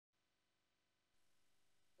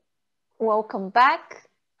welcome back.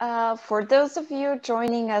 For those of you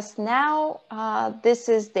joining us now, this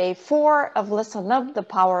is day 4 of Listen Up, the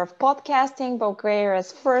Power of Podcasting,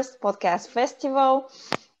 Bulgaria's first podcast festival.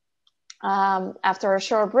 After a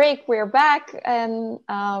short break, we're back, and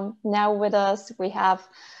now with us we have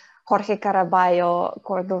Jorge Caraballo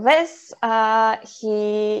Cordovez.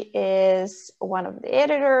 He is one of the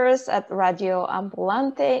editors at Radio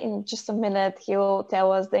Ambulante. In just a minute, he'll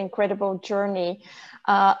tell us the incredible journey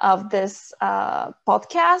of this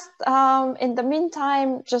podcast. In the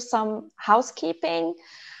meantime, just some housekeeping.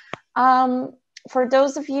 For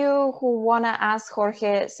those of you who want to ask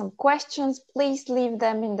Jorge some questions, please leave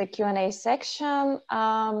them in the Q&A section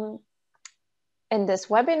in this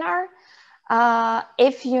webinar.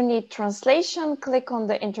 If you need translation, click on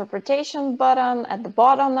the interpretation button at the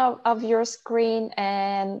bottom of your screen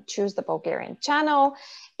and choose the Bulgarian channel.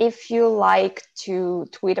 If you like to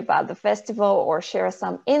tweet about the festival or share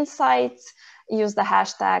some insights, use the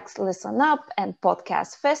hashtags ListenUp and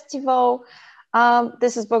Podcast Festival.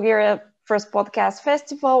 This is Bulgaria first podcast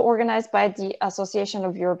festival organized by the Association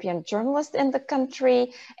of European Journalists in the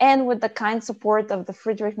country and with the kind support of the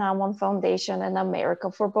Friedrich Naumann Foundation and America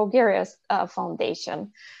for Bulgaria's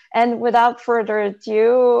Foundation. And without further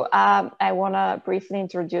ado, I want to briefly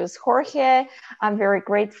introduce Jorge. I'm very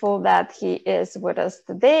grateful that he is with us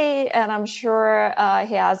today, and I'm sure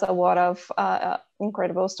he has a lot of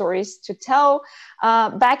incredible stories to tell.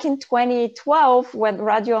 Back in 2012, when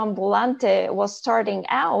Radio Ambulante was starting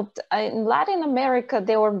out, in Latin America,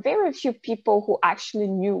 there were very few people who actually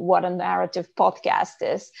knew what a narrative podcast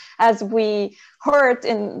is. As we heard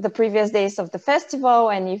in the previous days of the festival,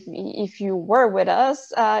 and if you were with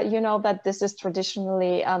us, you know that this is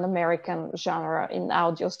traditionally an American genre in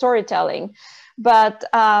audio storytelling. But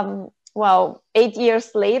well, 8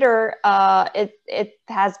 years later, it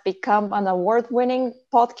has become an award-winning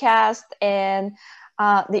podcast and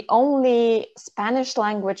the only Spanish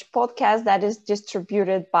language podcast that is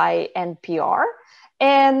distributed by NPR.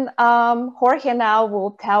 And Jorge now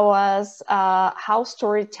will tell us how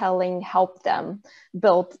storytelling helped them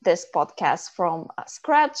build this podcast from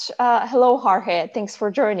scratch. Hello, Jorge. Thanks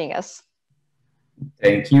for joining us.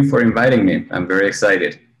 Thank you for inviting me. I'm very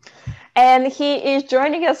excited. And he is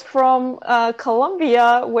joining us from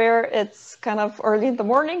Colombia, where it's kind of early in the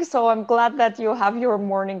morning. So I'm glad that you have your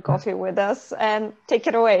morning coffee with us. And take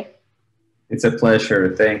it away. It's a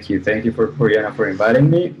pleasure. Thank you. Thank you, Oriana, for inviting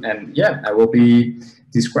me. And yeah, I will be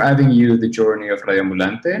describing you the journey of Radio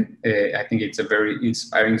Ambulante. I think it's a very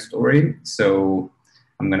inspiring story. So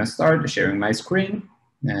I'm going to start sharing my screen,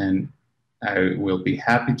 and I will be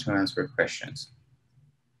happy to answer questions.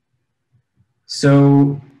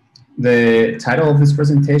 So the title of this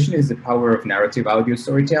presentation is The Power of Narrative Audio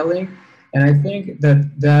Storytelling. And I think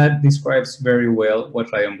that describes very well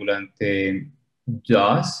what Radio Ambulante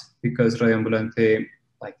does, because Radio Ambulante,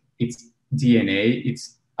 like its DNA,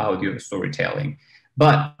 it's audio storytelling.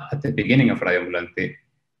 But at the beginning of Radio Ambulante,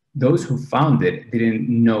 those who founded it didn't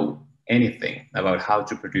know anything about how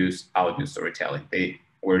to produce audio storytelling. They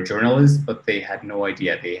were journalists, but they had no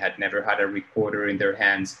idea. They had never had a recorder in their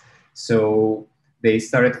hands. So they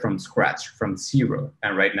started from scratch, from zero.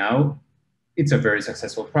 And right now, it's a very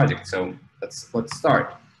successful project. So let's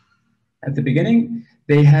start. At the beginning,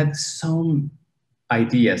 they had some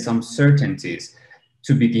ideas, some certainties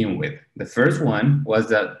to begin with. The first one was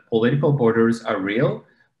that political borders are real,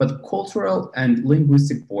 but cultural and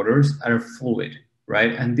linguistic borders are fluid,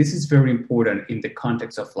 right? And this is very important in the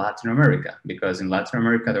context of Latin America, because in Latin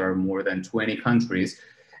America, there are more than 20 countries,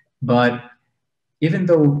 but even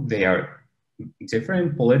though they are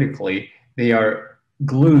different politically, they are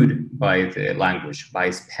glued by the language,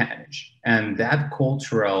 by Spanish. And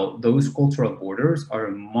those cultural borders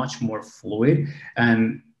are much more fluid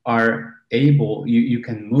and are able, you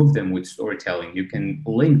can move them with storytelling, you can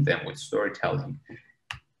link them with storytelling.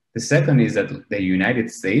 The second is that the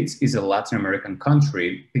United States is a Latin American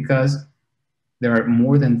country because there are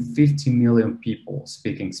more than 50 million people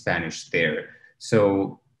speaking Spanish there.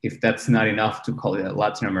 So if that's not enough to call it a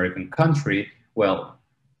Latin American country, well,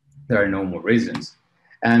 there are no more reasons.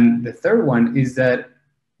 And the third one is that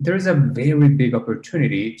there is a very big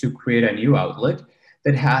opportunity to create a new outlet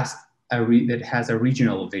that has a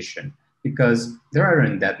regional vision, because there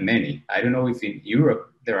aren't that many. I don't know if in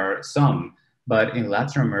Europe there are some, but in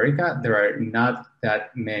Latin America, there are not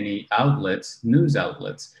that many outlets, news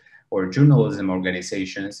outlets, or journalism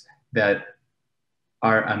organizations that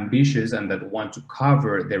are ambitious and that want to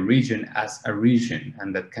cover the region as a region,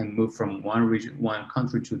 and that can move from one region, one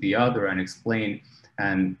country to the other and explain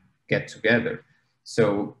and get together.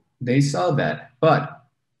 So they saw that, but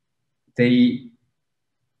they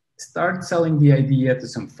start selling the idea to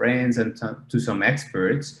some friends and to some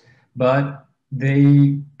experts, but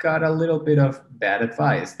they got a little bit of bad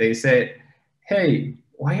advice. They said, hey,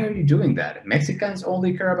 why are you doing that? Mexicans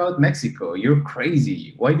only care about Mexico. You're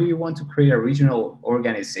crazy. Why do you want to create a regional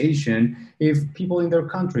organization if people in their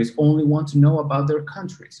countries only want to know about their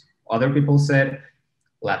countries? Other people said,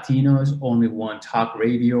 Latinos only want talk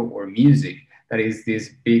radio or music. That is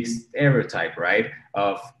this big stereotype, right?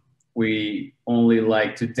 Of we only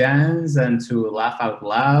like to dance and to laugh out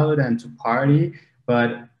loud and to party,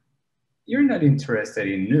 but you're not interested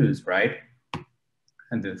in news, right?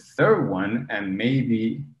 And the third one, and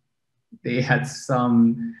maybe they had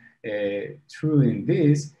some truth in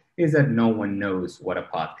this, is that no one knows what a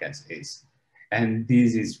podcast is. And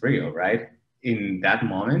this is real, right? In that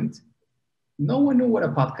moment, no one knew what a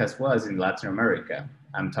podcast was in Latin America.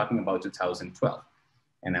 I'm talking about 2012,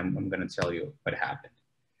 and I'm going to tell you what happened.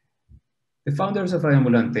 The founders of Radio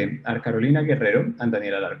Ambulante are Carolina Guerrero and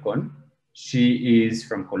Daniela Alarcón. She is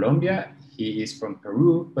from Colombia, he is from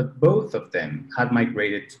Peru, but both of them had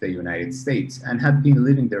migrated to the United States and had been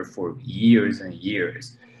living there for years and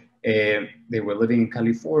years. They were living in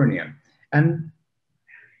California, and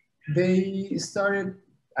they started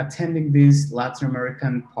attending these Latin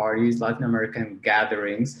American parties, Latin American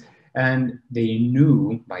gatherings, and they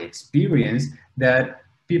knew by experience that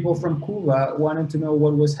people from Cuba wanted to know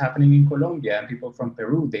what was happening in Colombia, and people from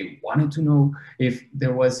Peru, they wanted to know if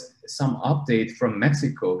there was some update from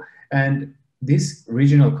Mexico. And this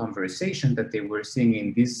regional conversation that they were seeing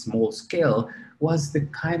in this small scale was the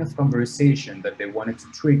kind of conversation that they wanted to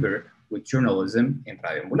trigger with journalism in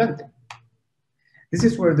Radio Ambulante. This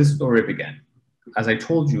is where the story began. As I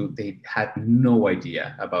told you, they had no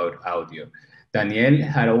idea about audio. Daniel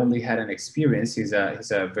had only had an experience. He's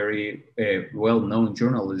a very well-known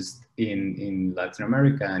journalist in Latin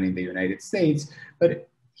America and in the United States, but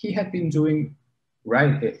he had been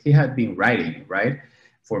writing, right,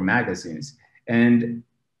 for magazines. And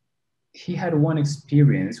he had one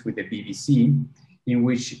experience with the BBC in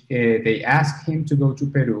which they asked him to go to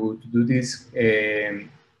Peru to do this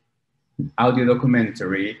audio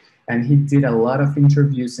documentary, and he did a lot of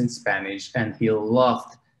interviews in Spanish, and he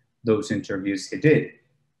loved those interviews he did.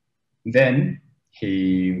 Then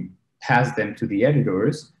he passed them to the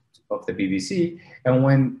editors of the BBC, and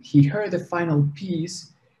when he heard the final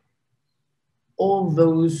piece, all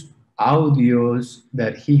those audios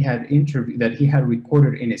that he had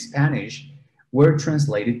recorded in Spanish were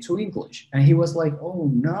translated to English. And he was like, oh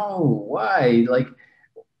no, why? Like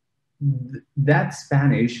that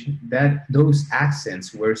Spanish, those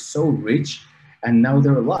accents were so rich, and now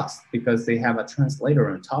they're lost because they have a translator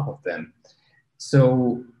on top of them.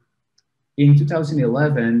 So in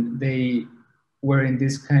 2011, they were in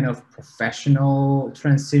this kind of professional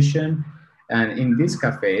transition. And in this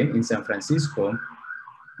cafe in San Francisco,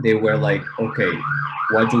 they were like, okay,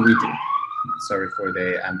 what do we do? Sorry for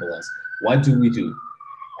the ambulance. What do we do?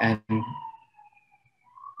 And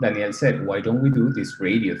Daniel said, why don't we do this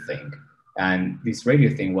radio thing? And this radio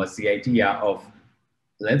thing was the idea of,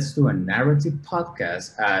 let's do a narrative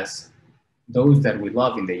podcast as those that we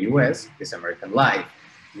love in the US, This American Life,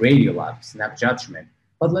 Radio Lab, Snap Judgment,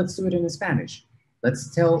 but let's do it in Spanish.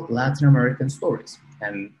 Let's tell Latin American stories.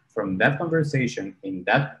 And from that conversation, in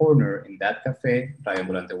that corner, in that cafe, Radio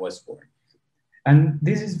Ambulante was born. And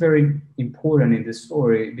this is very important in the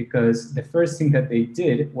story because the first thing that they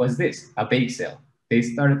did was this, a bake sale. They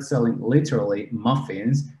started selling literally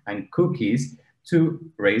muffins and cookies to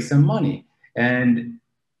raise some money. And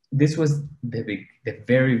this was the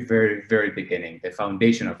very, very, very beginning, the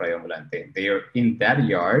foundation of Radio Ambulante. They are in that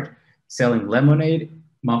yard selling lemonade,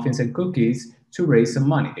 muffins, and cookies to raise some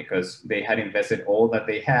money because they had invested all that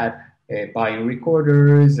they had buying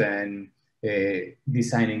recorders and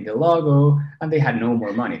designing the logo, and they had no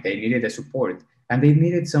more money. They needed the support, and they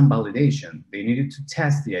needed some validation. They needed to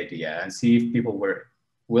test the idea and see if people were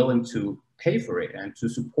willing to pay for it and to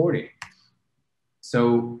support it.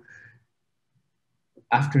 So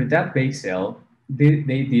after that bake sale, they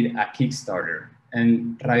did a Kickstarter,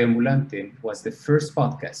 and Radio Ambulante was the first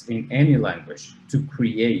podcast in any language to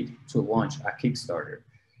launch a Kickstarter.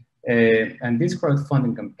 And this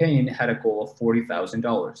crowdfunding campaign had a goal of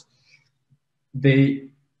 $40,000. They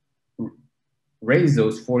raised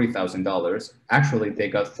those $40,000. Actually, they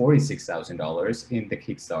got $46,000 in the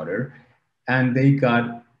Kickstarter, and they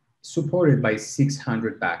got supported by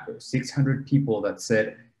 600 backers, 600 people that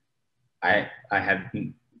said, I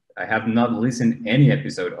have not listened any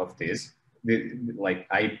episode of this. Like,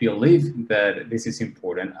 I believe that this is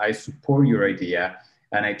important. I support your idea,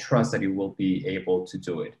 and I trust that you will be able to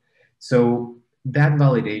do it. So that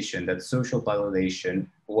validation, that social validation,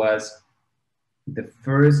 was the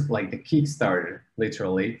first, like the Kickstarter,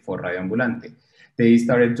 literally, for Radio Ambulante. They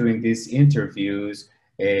started doing these interviews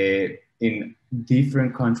in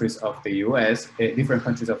different countries of the US, different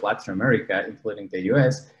countries of Latin America, including the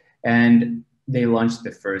US, and they launched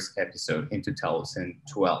the first episode in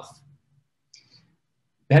 2012.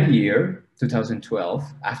 That year, 2012,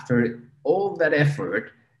 after all that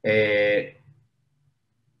effort, they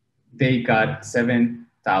got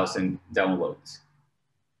 7,000 downloads.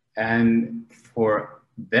 And for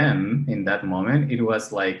them in that moment, it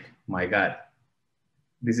was like, my God,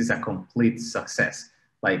 this is a complete success.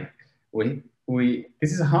 Like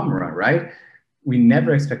this is a home run, right? We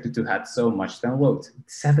never expected to have so much downloads,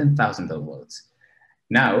 7,000 downloads.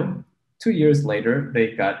 Now, 2 years later,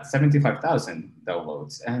 they got 75,000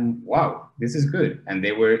 downloads, and wow, this is good. And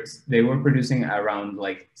they were producing around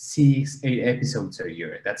like 6-8 episodes a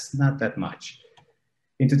year. That's not that much.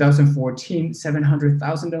 In 2014,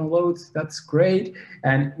 700,000 downloads. That's great.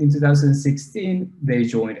 And in 2016, they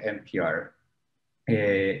joined NPR,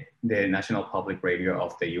 the National Public Radio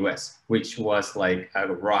of the US, which was like a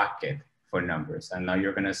rocket for numbers. And now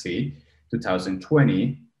you're gonna see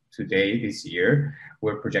 2020, today, this year,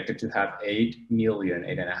 we're projected to have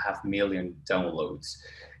 8.5 million downloads.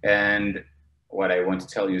 And what I want to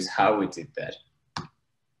tell you is how we did that.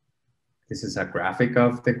 This is a graphic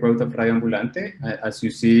of the growth of Radio Ambulante. As you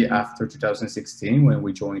see, after 2016, when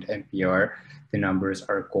we joined NPR, the numbers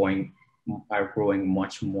are growing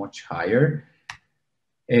much, much higher.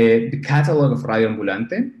 The catalog of Radio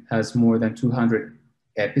Ambulante has more than 200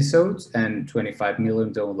 episodes and 25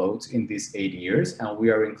 million downloads in these 8 years. And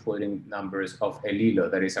we are including numbers of El Hilo,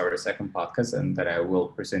 that is our second podcast, and that I will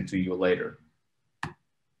present to you later.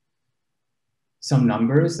 Some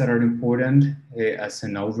numbers that are important as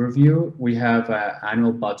an overview. We have an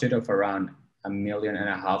annual budget of around $1.5 million,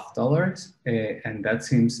 and that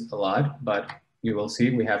seems a lot, but you will see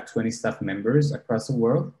we have 20 staff members across the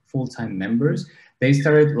world, full-time members. They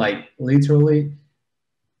started like literally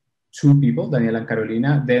 2 people, Daniela and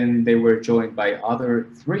Carolina, then they were joined by other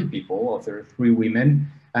 3 people, other 3 women,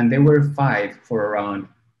 and they were 5 for around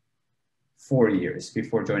 4 years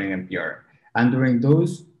before joining NPR. And during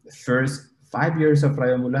those first 5 years of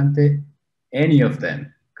Radio Ambulante, any of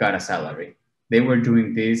them got a salary. They were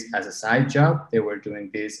doing this as a side job. They were doing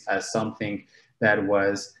this as something that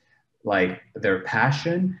was like their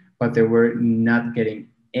passion, but they were not getting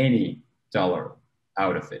any dollar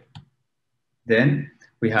out of it. Then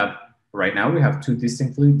right now we have 2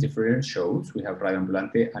 distinctly different shows. We have Radio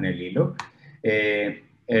Ambulante and El Hilo.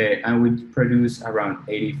 And we produce around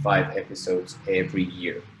 85 episodes every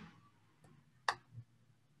year.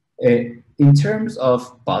 In terms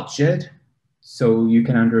of budget, so you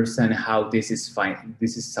can understand how this is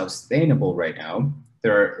sustainable right now.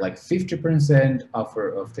 There are like 50%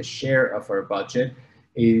 of the share of our budget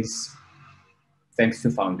is thanks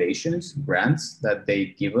to foundations, grants that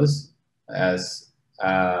they give us as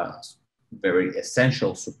very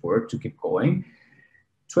essential support to keep going.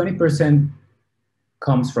 20%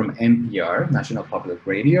 comes from NPR, National Public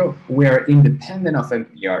Radio. We are independent of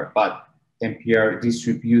NPR, but NPR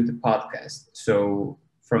distribute the podcast. So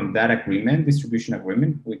from that agreement, distribution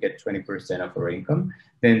agreement, we get 20% of our income.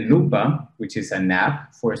 Then Lupa, which is an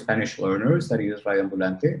app for Spanish learners that use Radio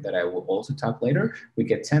Ambulante, that I will also talk later, we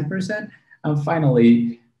get 10%. And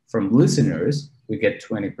finally, from listeners, we get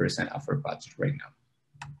 20% of our budget right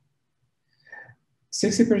now.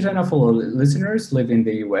 60% of all listeners live in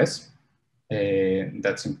the US.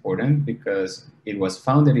 That's important because it was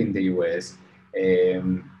founded in the US.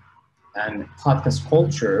 And podcast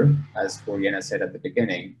culture, as Oriana said at the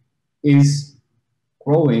beginning, is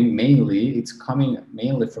growing mainly, it's coming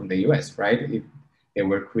mainly from the US, right? They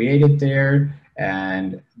were created there,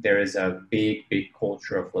 and there is a big, big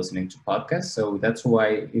culture of listening to podcasts. So that's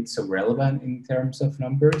why it's so relevant in terms of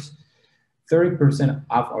numbers. 30%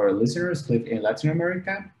 of our listeners live in Latin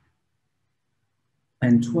America,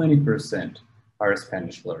 and 20% are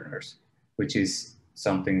Spanish learners, which is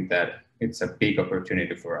something that it's a big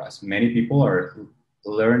opportunity for us. Many people are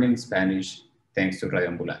learning Spanish thanks to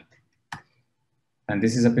Radio Ambulante. And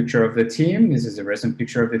this is a picture of the team. This is a recent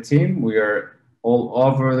picture of the team. We are all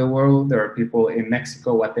over the world. There are people in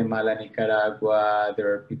Mexico, Guatemala, Nicaragua.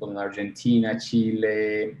 There are people in Argentina,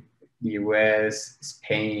 Chile, the US,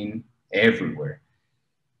 Spain, everywhere,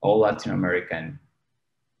 all Latin American.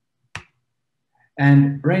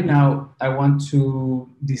 And right now, I want to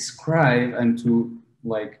describe and to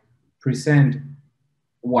present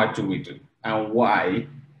what do we do and why,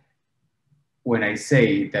 when I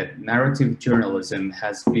say that narrative journalism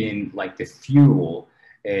has been like the fuel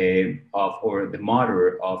or the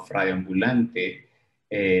motto of Radio Ambulante,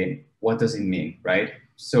 what does it mean, right?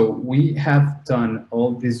 So we have done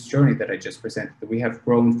all this journey that I just presented. We have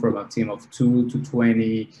grown from a team of 2 to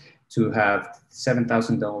 20 to have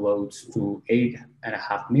 7,000 downloads to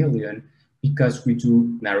 8.5 million because we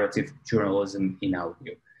do narrative journalism in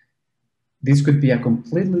audio. This could be a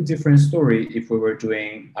completely different story if we were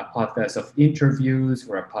doing a podcast of interviews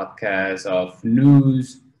or a podcast of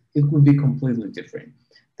news. It would be completely different.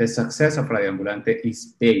 The success of Radio Ambulante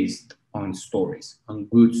is based on stories, on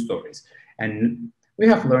good stories. And we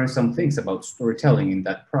have learned some things about storytelling in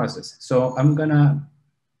that process. So I'm gonna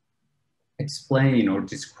explain or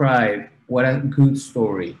describe what a good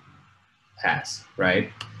story has, right?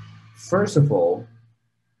 First of all,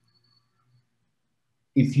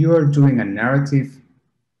 if you are doing a narrative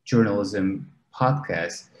journalism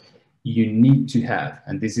podcast, you need to have,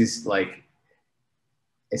 and this is like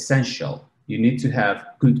essential, you need to have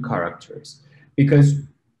good characters, because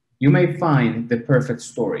you may find the perfect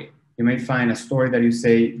story. You may find a story that you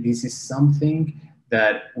say, this is something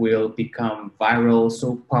that will become viral,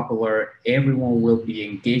 so popular, everyone will be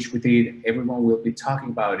engaged with it, everyone will be talking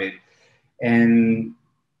about it. And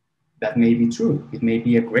that may be true. It may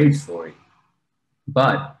be a great story.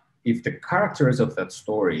 But if the characters of that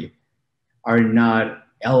story are not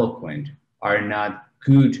eloquent, are not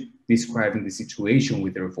good describing the situation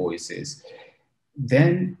with their voices,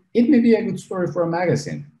 then it may be a good story for a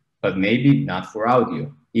magazine, but maybe not for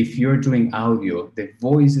audio. If you're doing audio, the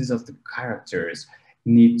voices of the characters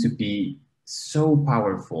need to be so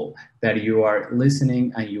powerful that you are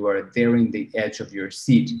listening and you are there in the edge of your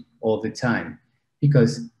seat all the time,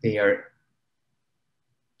 because they are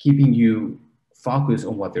keeping you focused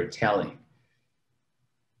on what they're telling.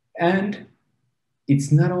 And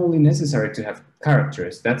it's not only necessary to have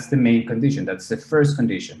characters. That's the main condition. That's the first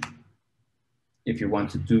condition. If you want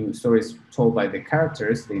to do stories told by the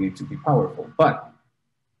characters, they need to be powerful. But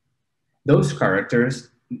those characters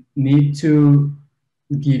need to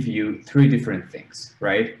give you three different things,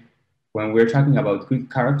 right? When we're talking about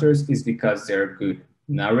good characters, it's because they're good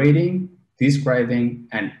narrating, describing,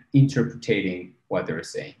 and interpreting what they're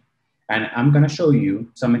saying. And I'm gonna show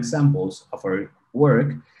you some examples of our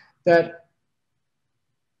work that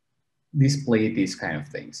display these kind of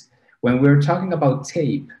things. When we're talking about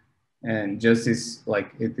tape, and just this,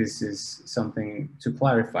 like, this is something to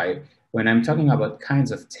clarify, when I'm talking about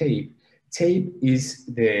kinds of tape, tape is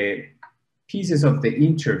the pieces of the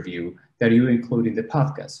interview that you include in the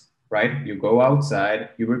podcast, right? You go outside,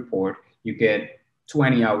 you report, you get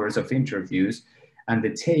 20 hours of interviews, and the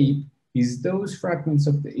tape is those fragments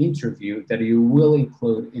of the interview that you will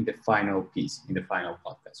include in the final piece, in the final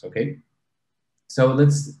podcast, okay? So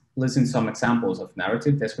let's listen to some examples of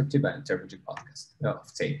narrative, descriptive, and interpretive podcast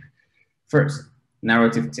of tape. First,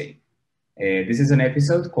 narrative tape. This is an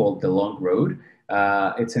episode called The Long Road.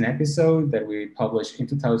 It's an episode that we published in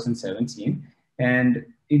 2017, and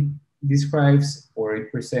it describes, or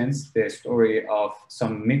it presents, the story of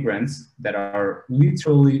some migrants that are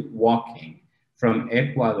literally walking from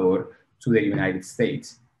Ecuador to the United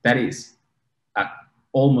States. That is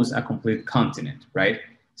almost a complete continent, right?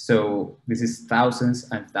 So this is thousands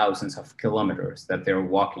and thousands of kilometers that they're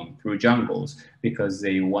walking through jungles because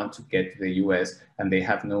they want to get to the US and they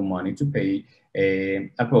have no money to pay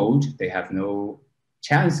a boat. They have no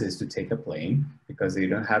chances to take a plane because they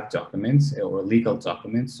don't have documents or legal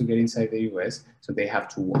documents to get inside the US. So they have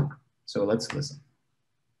to walk. So let's listen.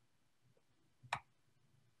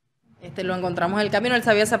 Lo encontramos en el camino, él se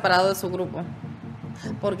había separado de su grupo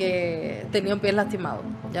porque tenía un pie lastimado.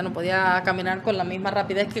 Ya no podía caminar con la misma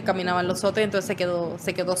rapidez que caminaban los otros, entonces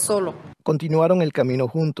se quedó solo. Continuaron el camino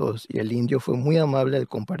juntos y el indio fue muy amable al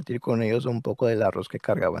compartir con ellos un poco del arroz que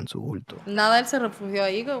cargaba en su bulto. Nada, él se refugió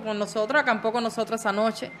ahí con nosotros, acampó con nosotros esa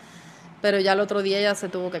noche, pero ya el otro día ya se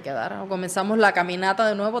tuvo que quedar. Comenzamos la caminata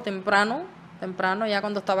de nuevo temprano, ya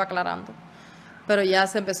cuando estaba aclarando. Pero ya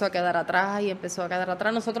se empezó a quedar atrás y empezó a quedar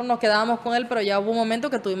atrás. Nosotros nos quedábamos con él, pero ya hubo un momento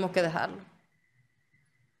que tuvimos que dejarlo.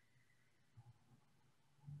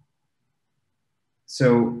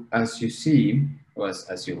 So as you see,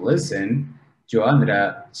 as you listen,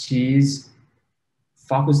 Joandra, she's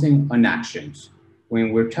focusing on actions.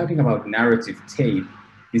 When we're talking about narrative tape,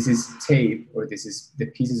 this is tape, or this is the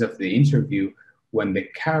pieces of the interview when the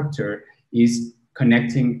character is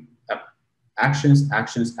connecting actions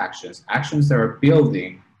that are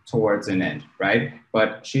building towards an end, right?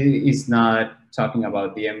 But she is not talking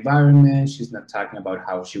about the environment. She's not talking about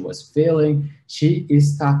how she was feeling. She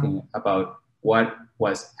is talking about what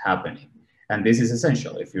was happening. And this is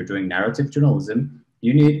essential. If you're doing narrative journalism,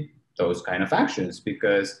 you need those kind of actions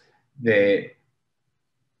because the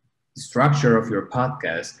structure of your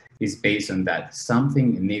podcast is based on that.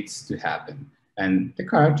 Something needs to happen, and the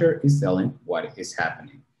character is telling what is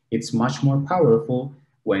happening. It's much more powerful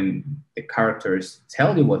when the characters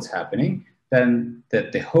tell you what's happening than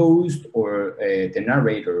that the host or the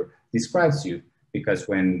narrator describes you. Because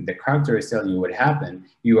when the character is telling you what happened,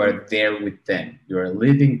 you are there with them. You are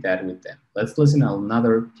living that with them. Let's listen to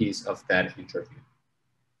another piece of that interview.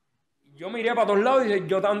 Yo me iría para todos lados y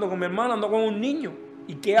yo ando con mi hermana, ando con un niño.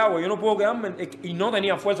 ¿Y qué hago? Yo no puedo quedarme. Y no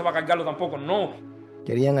tenía fuerza para cargarlo tampoco, no.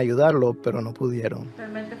 Querían ayudarlo, pero no pudieron.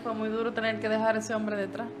 Realmente fue muy duro tener que dejar a ese hombre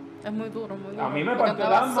detrás. Es muy duro, muy duro. A mí me partió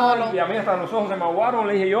el alma y a mí hasta los ojos se me aguaron.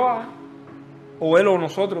 Le dije yo, o él o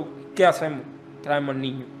nosotros, ¿qué hacemos? Traemos al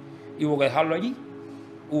niño. Y hubo que dejarlo allí.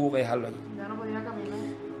 Ya no podía caminar.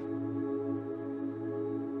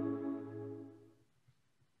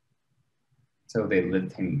 So they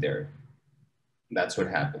left him there. That's what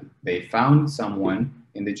happened. They found someone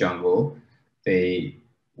in the jungle. They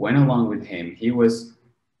went along with him. He was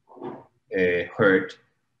hurt.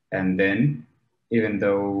 And then, even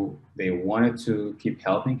though they wanted to keep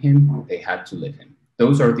helping him, they had to leave him.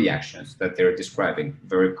 Those are the actions that they're describing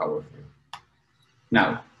very powerfully.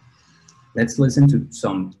 Now, let's listen to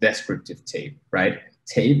some descriptive tape, right?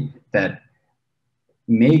 Tape that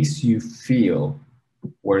makes you feel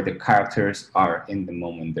where the characters are in the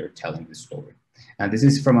moment they're telling the story. And this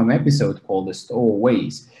is from an episode called The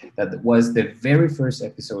Stowaways, that was the very first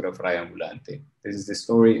episode of Radio Ambulante. This is the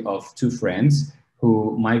story of two friends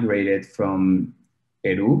who migrated from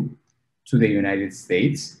Peru to the United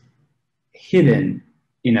States, hidden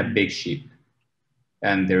in a big ship.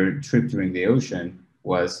 And their trip during the ocean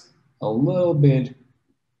was a little bit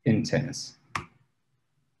intense.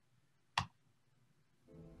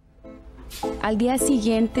 Al día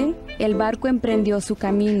siguiente, el barco emprendió su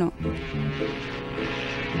camino.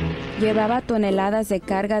 Llevaba toneladas de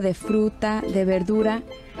carga de fruta, de verdura,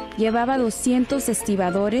 llevaba 200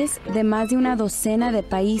 estibadores de más de una docena de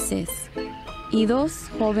países y 2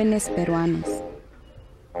 jóvenes peruanos.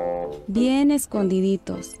 Bien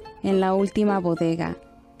escondiditos en la última bodega,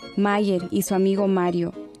 Mayer y su amigo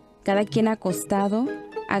Mario, cada quien acostado,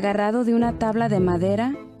 agarrado de una tabla de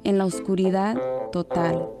madera en la oscuridad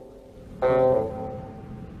total.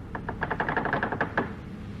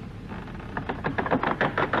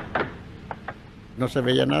 No se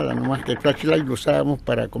veía nada, nomás que el flashlight lo usábamos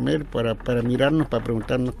para comer, para mirarnos, para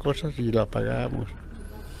preguntarnos cosas y lo apagábamos.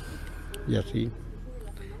 Y así.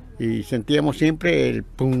 Y sentíamos siempre el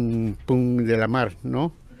pum, pum de la mar,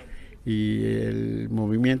 ¿no? Y el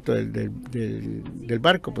movimiento del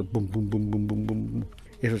barco, pues pum, pum, pum, pum, pum, pum.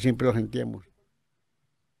 Eso siempre lo sentíamos.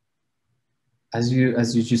 As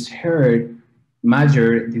you just heard,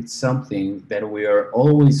 Major did something that we are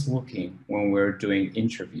always looking when we're doing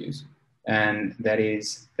interviews. And that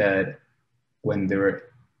is that when they're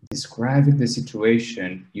describing the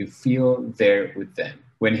situation, you feel there with them.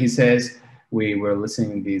 When he says, we were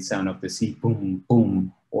listening to the sound of the sea, boom,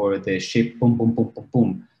 boom, or the ship, boom, boom, boom, boom,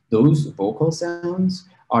 boom, those vocal sounds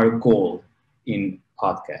are gold in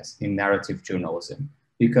podcasts, in narrative journalism,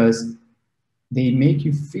 because they make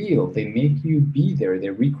you feel, they make you be there,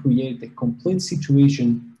 they recreate the complete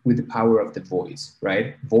situation with the power of the voice,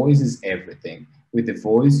 right? Voice is everything. With the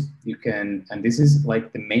voice, you can, and this is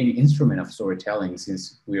like the main instrument of storytelling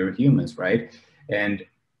since we are humans, right? And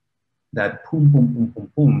that boom, boom, boom,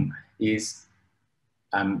 boom, boom is,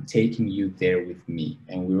 I'm taking you there with me,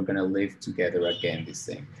 and we're gonna live together again, this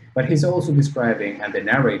thing. But he's also describing, and the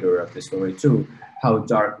narrator of the story too, how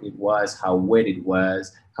dark it was, how wet it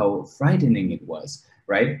was, how frightening it was,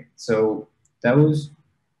 right? So those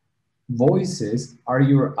voices are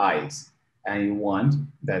your eyes, and you want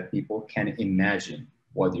that people can imagine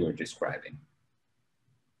what you're describing.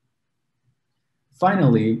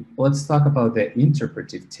 Finally, let's talk about the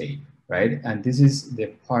interpretive tape, right? And this is the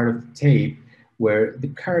part of the tape where the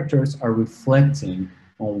characters are reflecting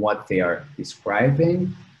on what they are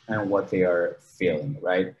describing and what they are feeling,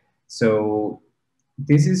 right? So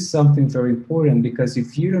this is something very important, because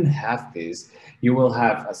if you don't have this, you will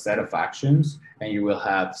have a set of actions and you will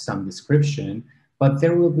have some description, but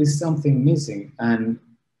there will be something missing. And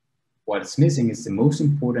what's missing is the most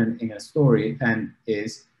important in a story, and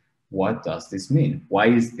is, what does this mean? Why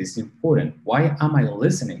is this important? Why am I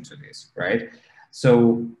listening to this, right?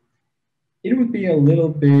 So it would be a little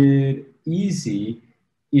bit easy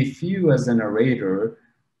if you as a narrator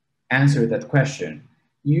answer that question.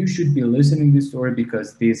 You should be listening to the story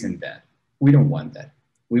because this and that. We don't want that.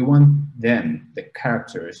 We want them, the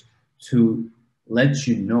characters, to let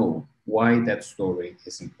you know why that story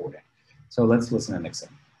is important. So let's listen to an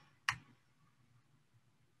example.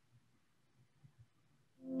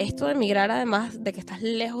 esto de emigrar, además de que estás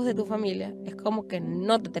lejos de tu familia, es como que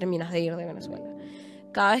no te terminas de ir de Venezuela.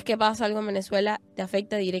 Cada vez que pasa algo en Venezuela, te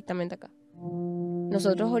afecta directamente acá.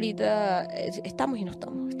 Nosotros ahorita estamos y no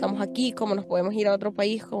estamos. Estamos aquí, como nos podemos ir a otro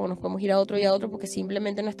país, como nos podemos ir a otro y a otro, porque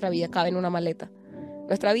simplemente nuestra vida cabe en una maleta.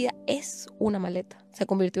 Nuestra vida es una maleta, se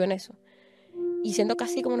convirtió en eso. Y siendo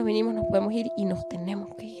casi como nos vinimos, nos podemos ir y nos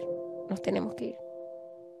tenemos que ir. Nos tenemos que ir.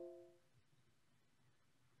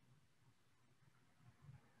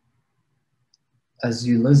 As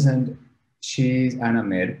you listened, she's Ana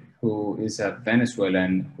Mer, who is a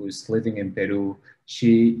Venezuelan who's living in Peru.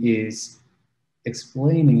 She is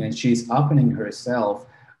explaining and she's opening herself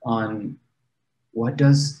on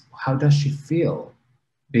how does she feel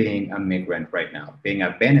being a migrant right now, being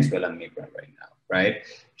a Venezuelan migrant right now, right?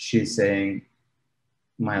 She's saying,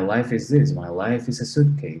 my life is this, my life is a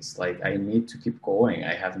suitcase. Like, I need to keep going.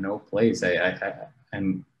 I have no place.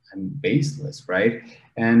 I'm baseless, right?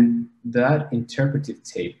 And that interpretive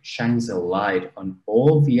tape shines a light on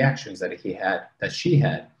all the actions that she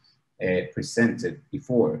had presented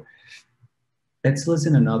before. Let's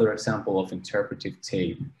listen another example of interpretive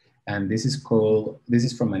tape. And this is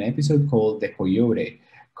from an episode called The Coyote.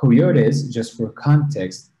 Coyotes, just for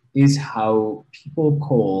context, is how people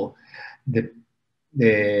call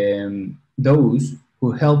those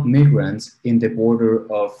who help migrants in the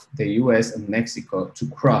border of the US and Mexico to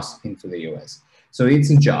cross into the US. So it's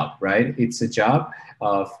a job, right? It's a job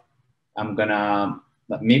of,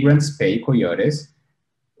 migrants pay coyotes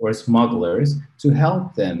or smugglers to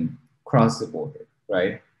help them cross the border,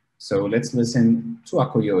 right? So let's listen to a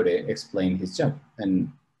coyote explain his job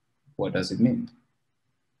and what does it mean.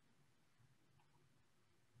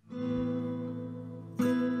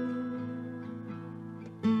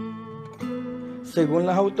 Según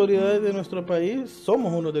las autoridades de nuestro país,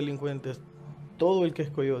 somos unos delincuentes, todo el que es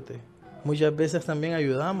coyote. Muchas veces también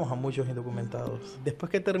ayudamos a muchos indocumentados.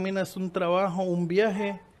 Después que terminas un trabajo, un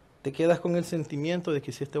viaje, te quedas con el sentimiento de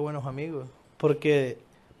que hiciste buenos amigos. Porque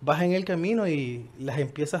vas en el camino y las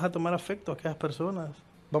empiezas a tomar afecto a aquellas personas.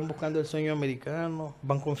 Van buscando el sueño americano,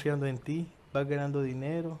 van confiando en ti, vas ganando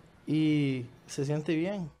dinero y se siente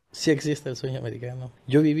bien. Sí existe el sueño americano.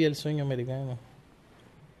 Yo viví el sueño americano.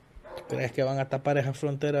 ¿Crees que van a tapar esa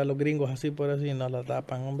frontera a los gringos así por así? No la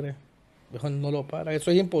tapan, hombre. Mejor no lo paran.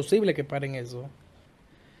 Eso es imposible que paren eso.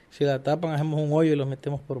 Si la tapan, hacemos un hoyo y los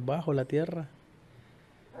metemos por bajo la tierra.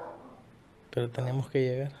 Pero tenemos que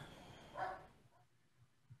llegar.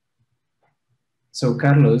 So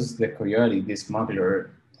Carlos, the coyote, the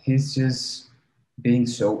smuggler, he's just being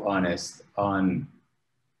so honest on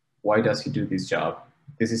why does he do this job.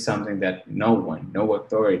 This is something that no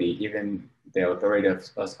authority, even the authority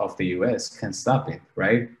of the US can stop it,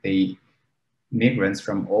 right? The migrants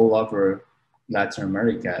from all over Latin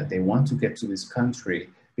America, they want to get to this country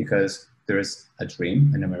because there's a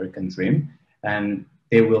dream, an American dream, and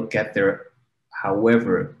they will get there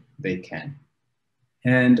however they can.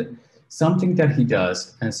 And something that he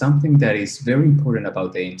does, and something that is very important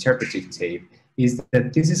about the interpretive tape, is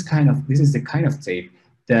that this is the kind of tape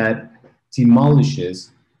that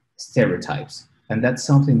demolishes stereotypes. And that's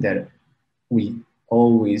something that we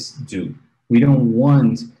always do. We don't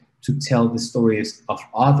want to tell the stories of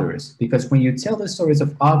others, because when you tell the stories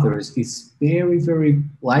of others, it's very, very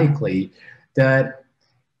likely that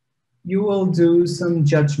you will do some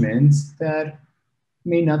judgments that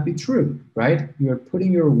may not be true, right? You're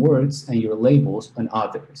putting your words and your labels on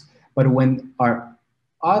others. But when are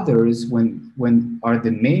others, when are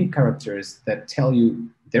the main characters that tell you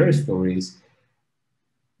their stories,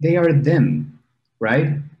 they are them,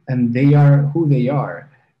 right? And they are who they are.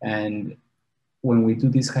 And when we do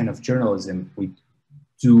this kind of journalism, we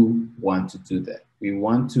do want to do that. We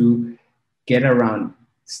want to get around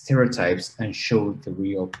stereotypes and show the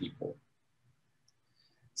real people.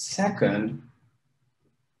 Second,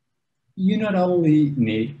 you not only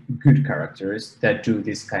need good characters that do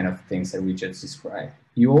these kind of things that we just described,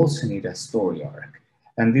 you also need a story arc.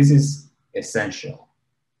 And this is essential.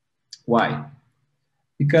 Why?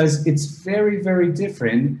 Because it's very, very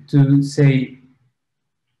different to say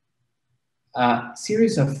a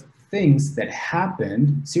series of things that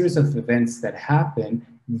happened, series of events that happen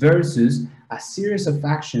versus a series of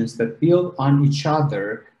actions that build on each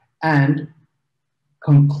other and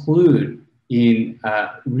conclude in a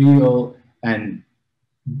real and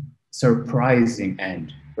surprising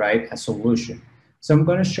end, right? A solution. So I'm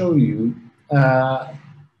going to show you a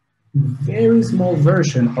very small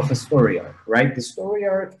version of a story arc, right? The story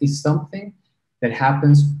arc is something that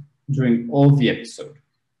happens during all the episode.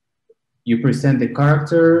 You present the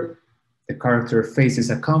character faces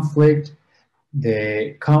a conflict,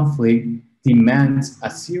 the conflict demands a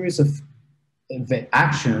series of the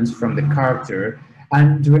actions from the character,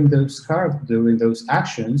 and during those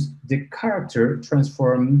actions, the character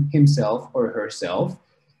transforms himself or herself,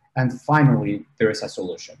 and finally there is a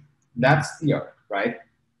solution. That's the arc, right?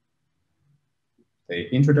 The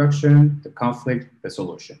introduction, the conflict, the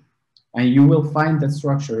solution. And you will find that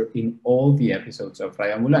structure in all the episodes of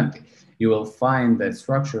Radio Ambulante. You will find that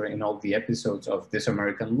structure in all the episodes of This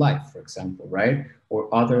American Life, for example, right? Or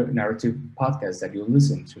other narrative podcasts that you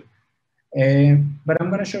listen to. But I'm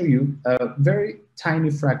going to show you a very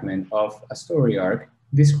tiny fragment of a story arc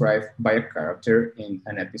described by a character in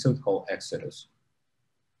an episode called Exodus.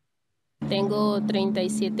 Tengo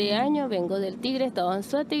 37 años, vengo del Tigre, estado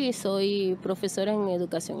Anzoátegui y soy profesora en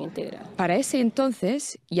educación integral. Para ese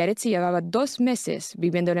entonces, Yaretsi llevaba 2 meses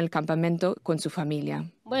viviendo en el campamento con su familia.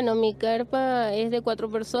 Bueno, mi carpa es de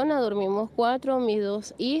 4 personas, dormimos 4, mis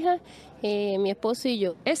 2 hijas, mi esposo y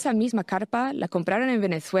yo. Esa misma carpa la compraron en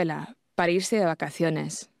Venezuela para irse de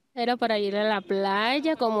vacaciones. Era para ir a la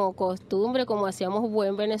playa como costumbre, como hacíamos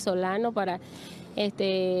buen venezolano para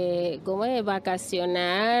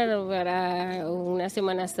vacacionar para una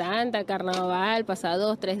Semana Santa, carnaval, pasar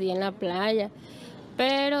 2, 3 días en la playa.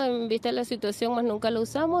 Pero en vista de la situación más nunca lo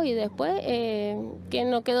usamos y después que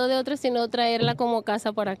no quedó de otra sino traerla como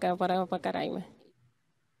casa para acá, para Caraima.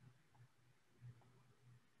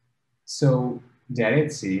 So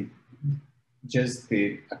Yaretsi just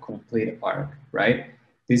did a complete arc, right?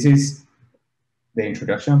 This is the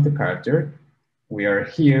introduction of the character. We are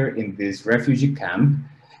here in this refugee camp.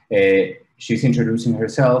 She's introducing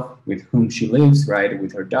herself, with whom she lives, right?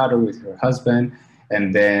 With her daughter, with her husband.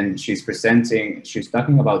 And then she's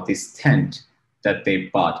talking about this tent that they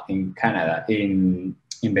bought in Canada, in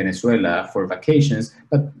Venezuela for vacations,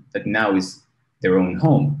 but that now is their own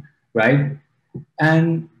home, right?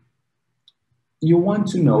 And you want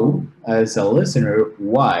to know, as a listener,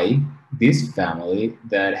 why this family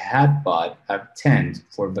that had bought a tent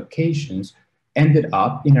for vacations ended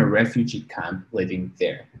up in a refugee camp living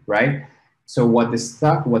there, right? So what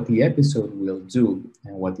the episode will do,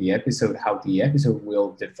 and how the episode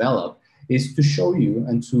will develop, is to show you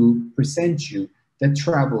and to present you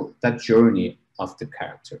that journey of the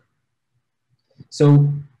character.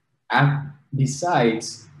 So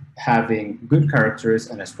besides having good characters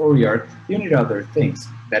and a story arc, you need other things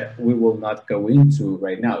that we will not go into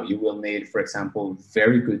right now. You will need, for example,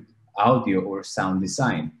 very good audio or sound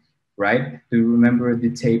design, right? Do you remember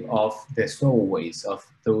the tape of the stowaways of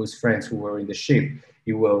those friends who were in the ship?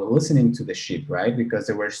 You were listening to the ship, right? Because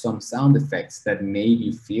there were some sound effects that made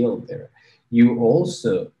you feel there. You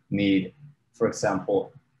also need, for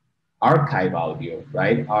example, archive audio,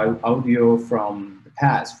 right? Audio from the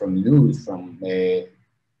past, from news, from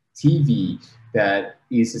TV, that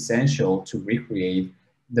is essential to recreate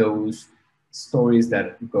those stories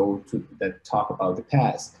that talk about the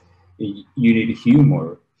past. You need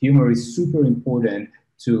humor. Humor is super important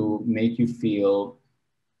to make you feel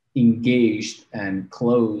engaged and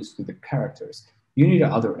close to the characters. You need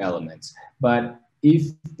other elements, but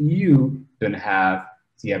if you don't have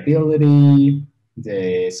the ability,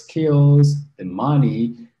 the skills, the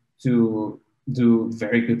money to do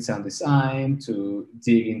very good sound design, to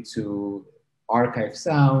dig into archive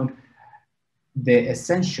sound, the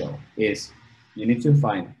essential is you need to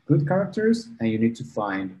find good characters, and you need to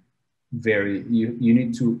find you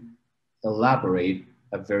need to elaborate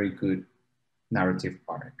a very good narrative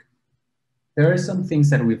arc. There are some things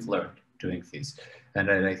that we've learned doing this, and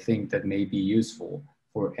that I think that may be useful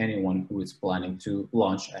for anyone who is planning to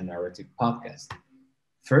launch a narrative podcast.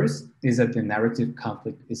 First is that the narrative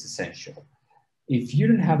conflict is essential. If you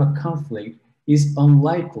don't have a conflict, it's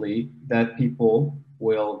unlikely that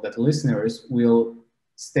listeners will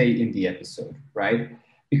stay in the episode, right?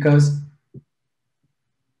 Because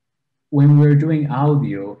when we're doing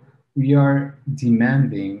audio, we are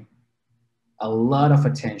demanding a lot of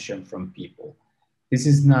attention from people. This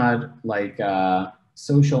is not like a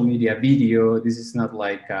social media video. This is not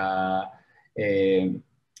like a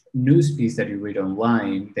news piece that you read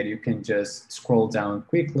online that you can just scroll down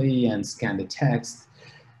quickly and scan the text.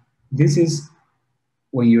 This is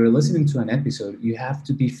when you're listening to an episode, you have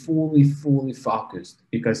to be fully focused,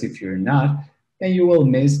 because if you're not, then you will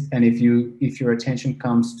miss. And if your attention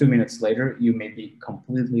comes 2 minutes later, you may be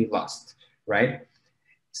completely lost, right?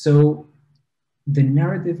 So the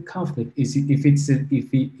narrative conflict is if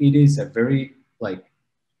it is a very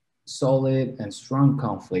solid and strong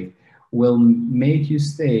conflict, will make you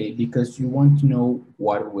stay because you want to know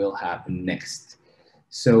what will happen next.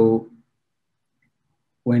 So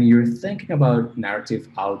when you're thinking about narrative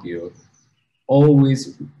audio,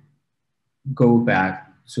 always go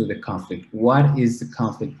back to the conflict. What is the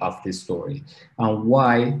conflict of this story, and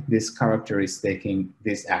why this character is taking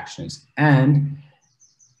these actions? And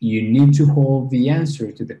you need to hold the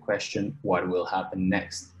answer to the question, what will happen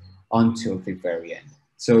next, until the very end.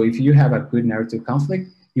 So if you have a good narrative conflict,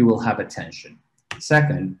 you will have a tension.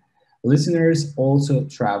 Second, listeners also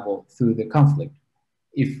travel through the conflict.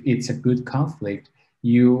 If it's a good conflict,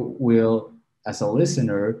 you will, as a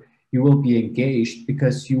listener, you will be engaged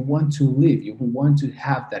because you want to live, you want to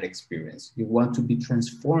have that experience, you want to be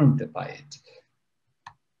transformed by it.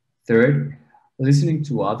 Third, listening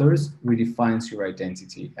to others redefines your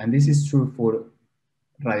identity. And this is true for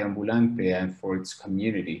Radio Ambulante and for its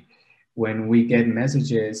community. When we get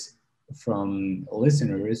messages from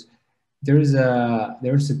listeners, there's a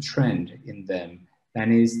trend in them,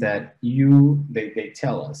 and is that they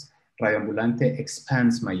tell us, Radio Ambulante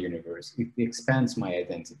expands my universe, it expands my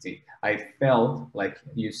identity. I felt, like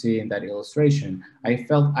you see in that illustration, I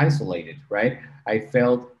felt isolated, right? I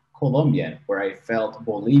felt Colombian, or I felt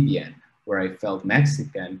Bolivian, where I felt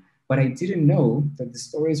Mexican, but I didn't know that the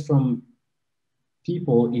stories from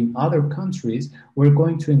people in other countries were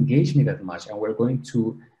going to engage me that much, and were going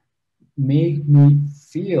to make me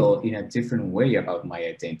feel in a different way about my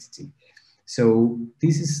identity. So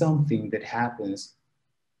this is something that happens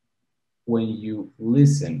when you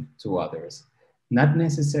listen to others, not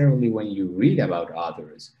necessarily when you read about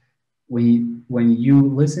others. When you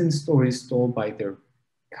listen stories told by their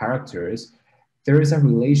characters, there is a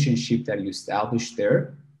relationship that you establish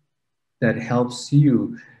there that helps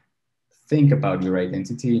you think about your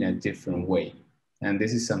identity in a different way. And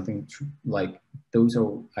this is something like, those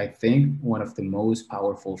are, I think, one of the most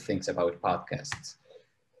powerful things about podcasts.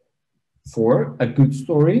 For a good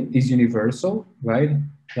story is universal, right?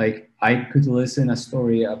 Like, I could listen a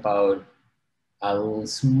story about a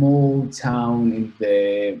small town in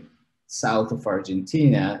the south of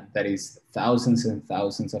Argentina that is thousands and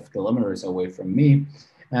thousands of kilometers away from me,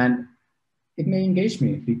 and it may engage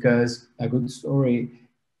me, because a good story,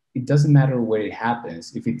 it doesn't matter where it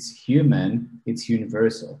happens. If it's human, it's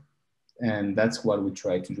universal. And that's what we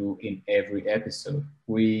try to do in every episode.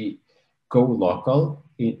 We go local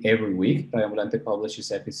in every week. Radio Ambulante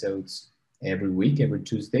publishes episodes every week, every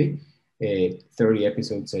Tuesday, 30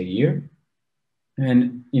 episodes a year.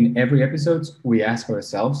 And in every episode, we ask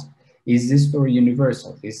ourselves, is this story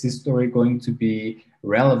universal? Is this story going to be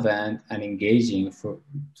relevant and engaging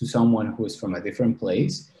to someone who is from a different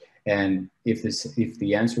place? And if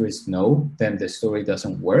the answer is no, then the story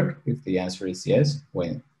doesn't work. If the answer is yes,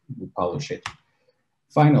 when we publish it.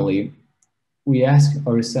 Finally, we ask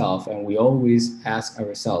ourselves, and we always ask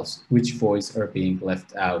ourselves, which voices are being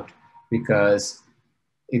left out? Because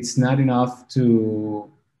it's not enough to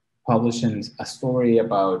publish a story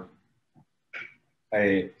about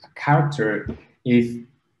a character if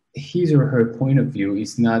his or her point of view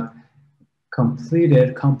is not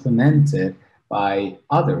complemented by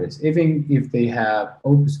others, even if they have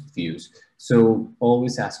opposite views. So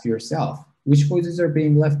always ask yourself, which voices are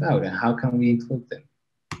being left out, and how can we include them?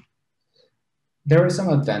 There are some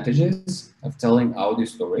advantages of telling audio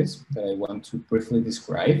stories that I want to briefly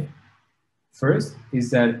describe. First is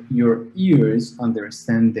that your ears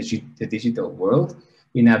understand the digital world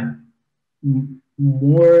in a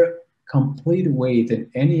more complete way than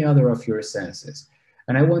any other of your senses.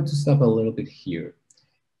 And I want to stop a little bit here.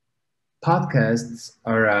 Podcasts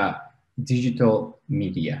are a digital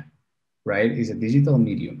media, right? It's a digital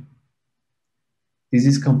medium. This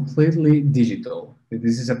is completely digital.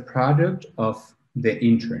 This is a product of the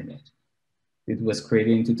internet. It was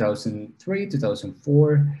created in 2003,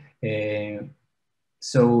 2004.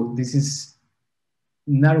 So this is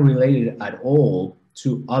not related at all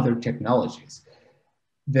to other technologies.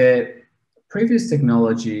 The previous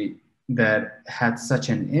technology that had such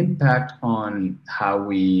an impact on how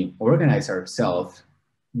we organize ourselves,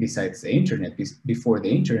 besides the internet, before the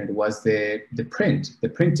internet, was the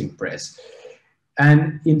printing press.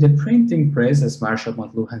 And in the printing press, as Marshall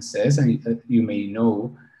McLuhan says, and you may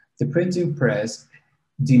know, the printing press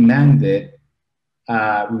demanded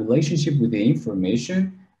a relationship with the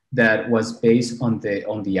information that was based on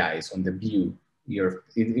the eyes, on the view.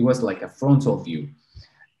 It was like a frontal view.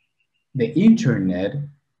 The internet,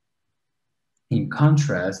 in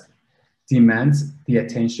contrast, demands the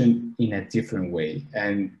attention in a different way.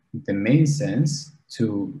 And the main sense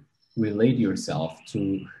to relate yourself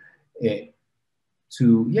to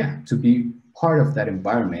be part of that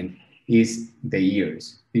environment is the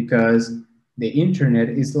ears, because the internet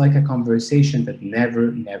is like a conversation that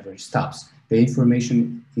never stops. The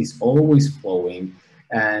information is always flowing,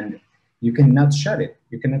 and you cannot shut it.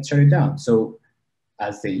 You cannot shut it down. So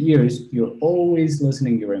as the ears, you're always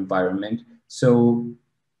listening your environment. So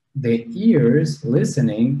the ears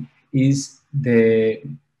listening is the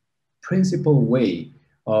principal way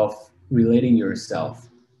of relating yourself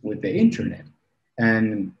with the internet.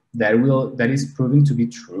 And that is proving to be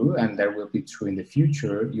true, and that will be true in the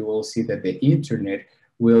future. You will see that the internet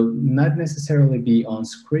will not necessarily be on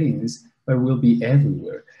screens, but will be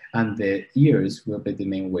everywhere. And the ears will be the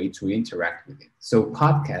main way to interact with it. So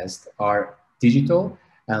podcasts are digital,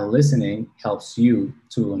 and listening helps you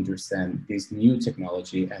to understand this new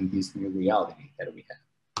technology and this new reality that we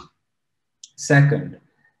have. Second,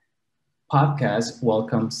 podcasts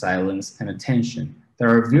welcome silence and attention. There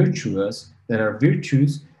are virtues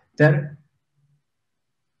that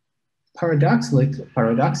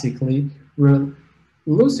paradoxically we're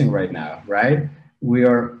losing right now, right? We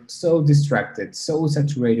are so distracted, so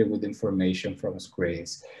saturated with information from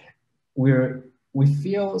screens. We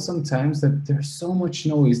feel sometimes that there's so much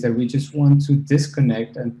noise that we just want to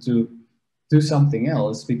disconnect and to do something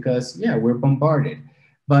else because, yeah, we're bombarded.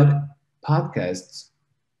 But podcasts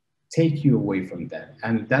take you away from that.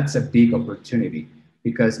 And that's a big opportunity,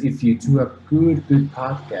 because if you do a good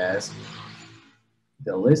podcast,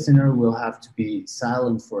 the listener will have to be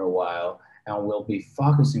silent for a while and will be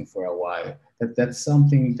focusing for a while. That's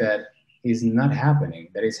something that is not happening,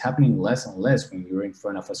 that is happening less and less when you're in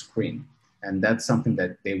front of a screen. And that's something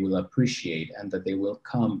that they will appreciate, and that they will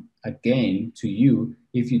come again to you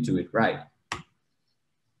if you do it right.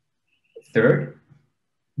 Third,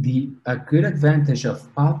 a good advantage of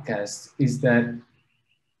podcasts is that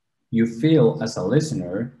you feel as a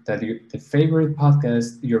listener that your favorite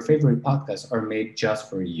podcasts are made just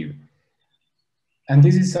for you. And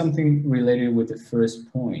this is something related with the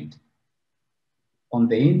first point. On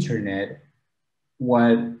the internet,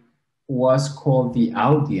 what was called the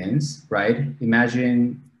audience, right?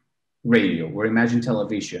 Imagine radio or imagine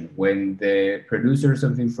television. When the producers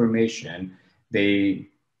of information, they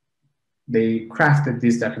crafted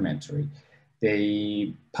this documentary,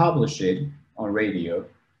 they published it on radio,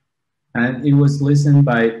 and it was listened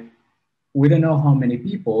by, we don't know how many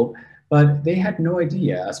people, but they had no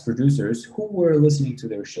idea as producers who were listening to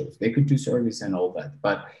their shows. They could do service and all that,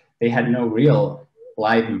 but they had no real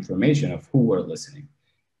live information of who were listening.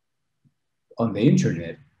 On the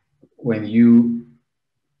internet, when you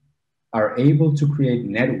are able to create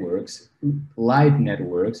networks, live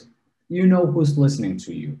networks, you know who's listening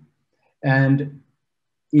to you. And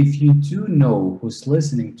if you do know who's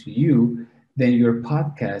listening to you, then your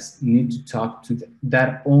podcast need to talk to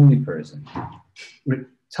that only person.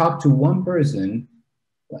 Talk to one person.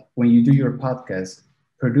 When you do your podcast,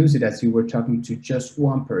 produce it as you were talking to just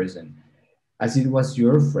one person, as it was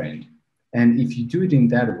your friend. And if you do it in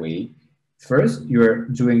that way, first, you're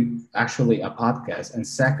doing actually a podcast, and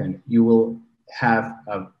second, you will have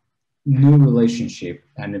a new relationship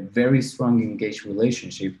and a very strong engaged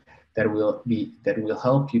relationship that will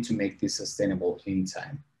help you to make this sustainable in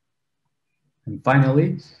time. And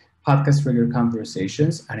finally, podcasts trigger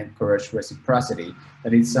conversations and encourage reciprocity.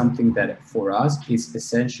 That is something that for us is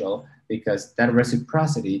essential, because that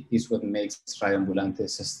reciprocity is what makes Radio Ambulante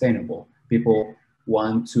sustainable. People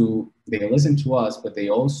they listen to us, but they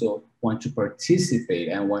also want to participate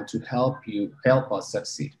and want to help us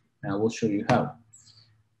succeed. And I will show you how.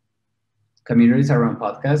 Communities around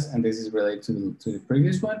podcasts, and this is related to the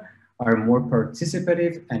previous one, are more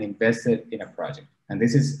participative and invested in a project. And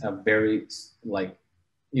this is a very,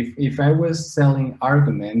 if I was selling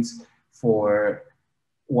arguments for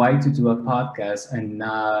why to do a podcast and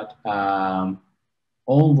not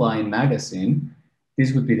online magazine,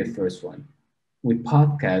 this would be the first one. With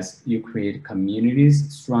podcasts, you create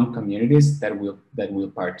communities, strong communities that will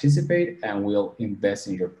participate and will invest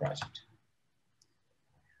in your project.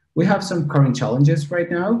 We have some current challenges right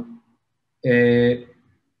now. The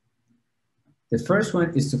first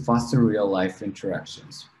one is to foster real life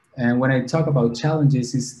interactions. And when I talk about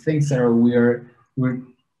challenges, it's things that we're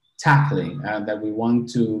tackling and that we want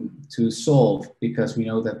to solve, because we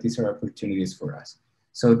know that these are opportunities for us.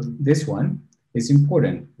 So this one is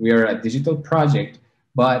important. We are a digital project,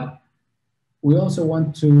 but we also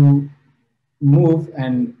want to move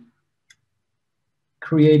and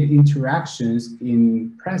create interactions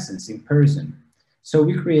in presence, in person. So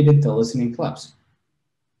we created the listening clubs.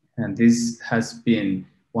 And this has been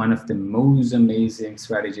one of the most amazing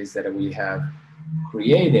strategies that we have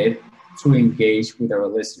created to engage with our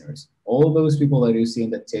listeners. All those people that you see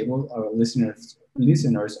in the table are listeners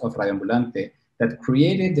of Radio Ambulante that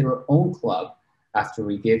created their own club after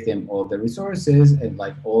we gave them all the resources and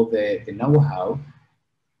all the know-how,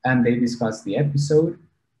 and they discussed the episode,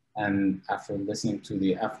 And after listening to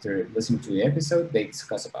the episode, they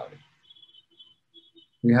discuss about it.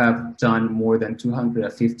 We have done more than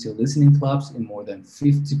 250 listening clubs in more than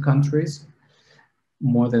 50 countries.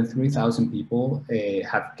 More than 3,000 people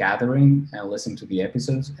have gathering and listen to the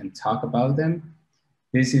episodes and talk about them.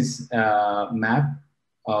 This is a map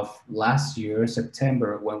of last year,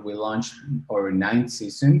 September, when we launched our 9th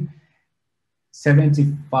season.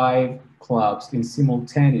 75 clubs in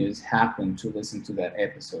simultaneous happened to listen to that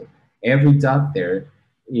episode. Every dot there,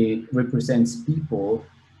 it represents people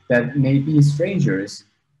that may be strangers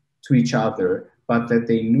to each other, but that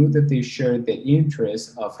they knew that they shared the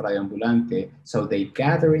interests of Radio Ambulante. So they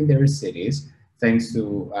gather in their cities, thanks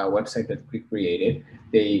to a website that we created.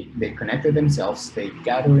 They connected themselves, they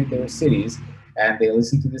gather in their cities, and they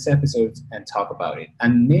listen to these episodes and talk about it.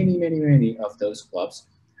 And many, many, many of those clubs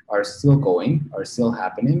are still going, are still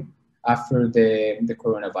happening. After the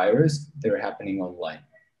coronavirus, they're happening online.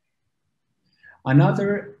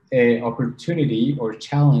 Another opportunity or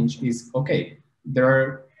challenge is, okay,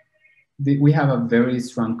 we have a very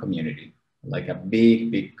strong community, like a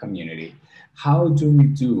big, big community. How do we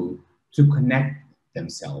do to connect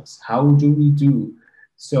themselves? How do we do?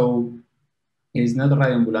 So it's not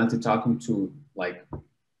Radio Ambulante talking to like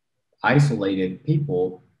isolated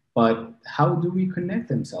people, but how do we connect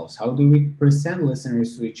themselves? How do we present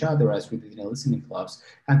listeners to each other as we did in listening clubs,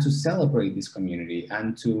 and to celebrate this community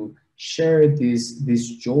and to share this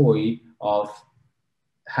joy of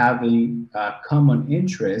having a common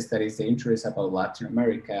interest, that is the interest about Latin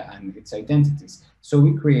America and its identities. So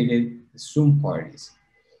we created Zoom parties.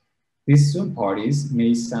 These Zoom parties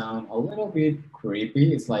may sound a little bit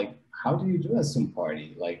creepy. It's like, how do you do a Zoom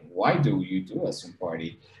party? Like, why do you do a Zoom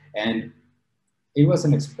party? And it was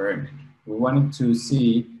an experiment. We wanted to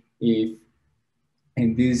see if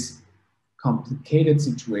in this complicated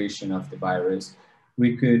situation of the virus,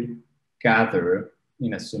 we could gather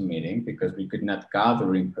in a Zoom meeting, because we could not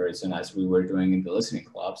gather in person as we were doing in the listening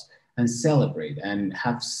clubs, and celebrate and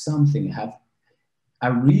have something, have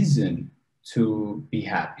a reason to be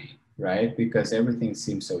happy, right? Because everything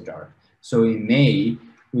seems so dark. So in May,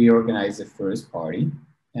 we organized the first party,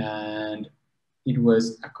 and it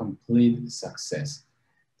was a complete success.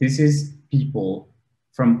 This is people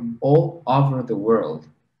from all over the world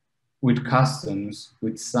with costumes,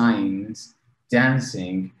 with signs,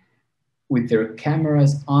 dancing, with their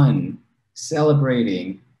cameras on,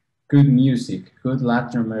 celebrating good music, good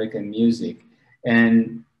Latin American music,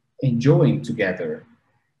 and enjoying together.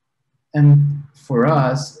 And for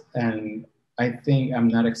us, and I think I'm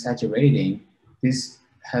not exaggerating, this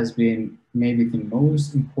has been maybe the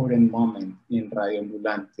most important moment in Radio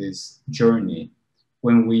Ambulante's journey,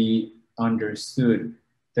 when we understood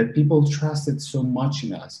that people trusted so much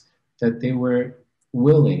in us that they were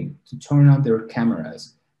willing to turn on their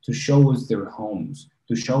cameras, to show us their homes,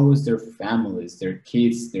 to show us their families, their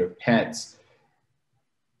kids, their pets.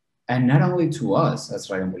 And not only to us as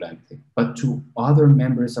Radio Ambulante, but to other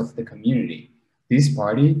members of the community. This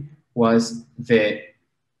party was the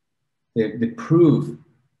proof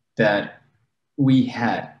that we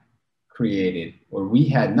had created, or we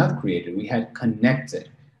had not created, we had connected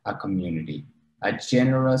a community, a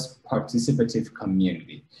generous, participative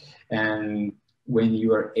community. And when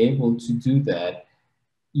you are able to do that,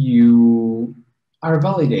 you are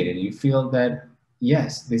validated. You feel that,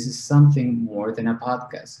 yes, this is something more than a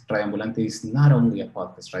podcast. Radio Ambulante is not only a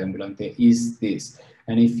podcast. Radio Ambulante is this.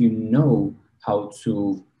 And if you know how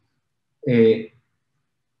to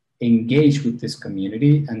engage with this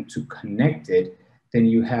community and to connect it, then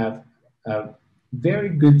you have very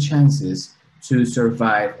good chances to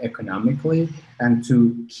survive economically and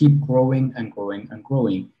to keep growing and growing and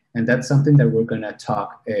growing. And that's something that we're going to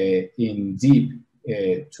talk in deep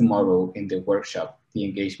tomorrow in the workshop, the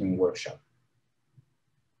engagement workshop.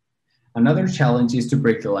 Another challenge is to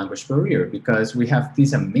break the language barrier, because we have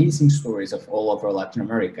these amazing stories of all over Latin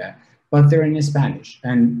America, but they're in Spanish.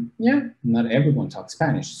 And yeah, not everyone talks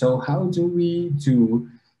Spanish. So how do we do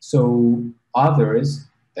so others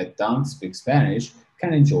that don't speak Spanish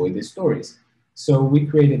can enjoy these stories? So we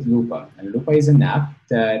created Lupa, and Lupa is an app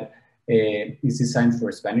that is designed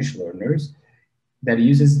for Spanish learners, that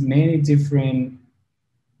uses many different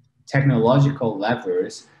technological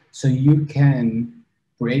levers so you can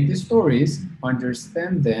break the stories,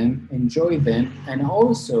 understand them, enjoy them, and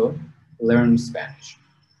also learn Spanish.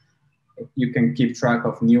 You can keep track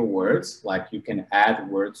of new words, like you can add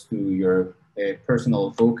words to your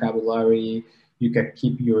personal vocabulary. You can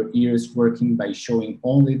keep your ears working by showing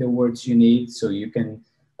only the words you need, so you can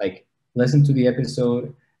like listen to the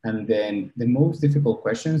episode, and then the most difficult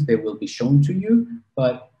questions, they will be shown to you,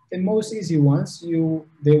 but the most easy ones,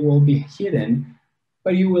 they will be hidden,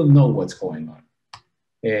 but you will know what's going on.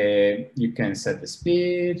 You can set the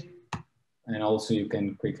speed, and also you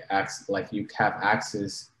can quick access, like you have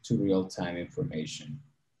access to real-time information.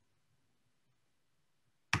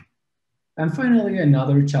 And finally,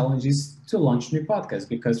 another challenge is to launch new podcasts,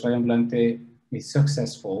 because Radio Ambulante is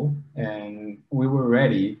successful and we were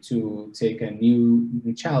ready to take a new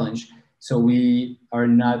challenge. So we now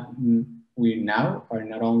are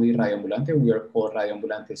not only Radio Ambulante, we are called Radio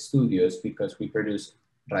Ambulante Studios, because we produce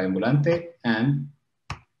Radio Ambulante and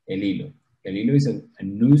El Hilo. El Hilo is a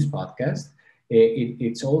news podcast.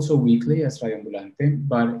 It's also weekly as Radio Ambulante,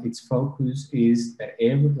 but its focus is that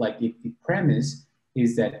the premise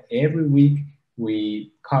is that every week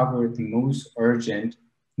we cover the most urgent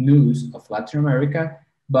news of Latin America,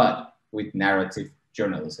 but with narrative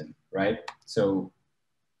journalism, right? So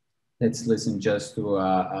let's listen just to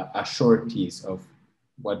a short piece of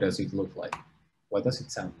what does it look like, what does it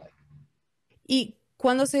sound like. ¿Y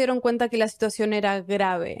cuándo se dieron cuenta que la situación era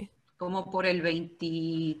grave? Como por el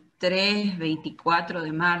 23, 24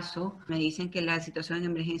 de marzo, me dicen que la situación en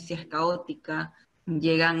emergencia es caótica,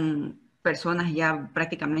 llegan personas ya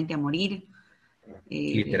prácticamente a morir.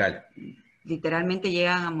 Literalmente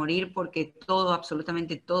llegan a morir porque todo,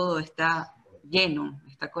 absolutamente todo está lleno,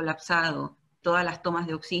 está colapsado. Todas las tomas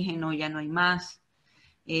de oxígeno ya no hay más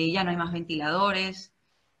ventiladores,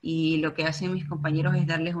 y lo que hacen mis compañeros es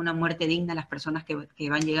darles una muerte digna a las personas que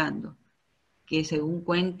van llegando, que según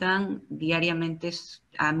cuentan diariamente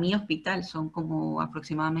a mi hospital son como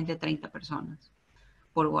aproximadamente 30 personas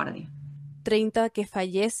por guardia. ¿30 que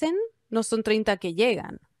fallecen? No son 30 que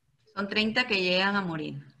llegan. Son 30 que llegan a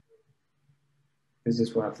morir. This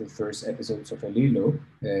is one of the first episodes of El Hilo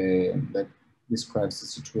that describes the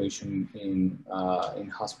situation in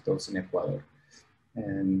hospitals in Ecuador.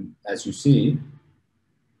 And as you see,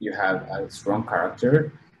 you have a strong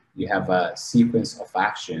character, you have a sequence of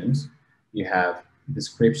actions, you have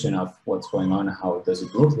description of what's going on, how does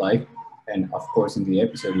it look like, and of course in the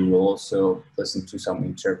episode you will also listen to some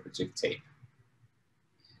interpretive tape.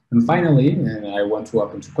 And finally, and I want to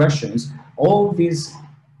open to questions, all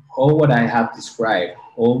what I have described,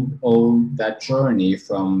 all that journey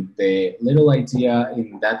from the little idea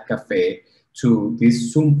in that cafe to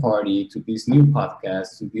this Zoom party, to this new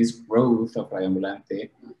podcast, to this growth of Radio Ambulante,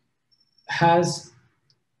 has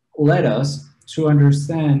led us to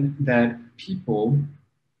understand that people,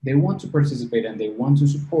 they want to participate and they want to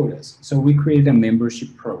support us. So we created a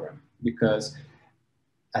membership program, because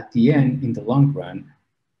at the end, in the long run,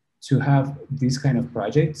 to have these kind of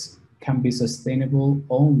projects can be sustainable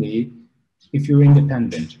only if you're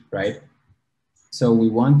independent, right? So we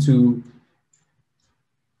want to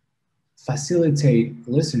facilitate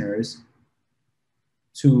listeners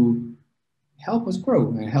to help us grow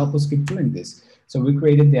and help us keep doing this. So we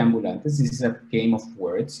created the Ambulantes. This is a game of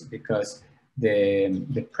words, because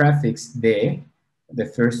the prefix de, the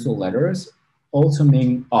first two letters, also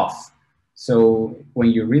mean off. So when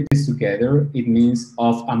you read this together, it means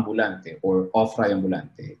of Ambulante or of Radio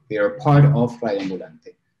Ambulante. They are part of Radio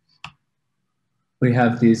Ambulante. We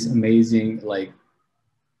have these amazing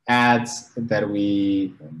ads that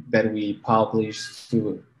we publish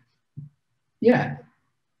to,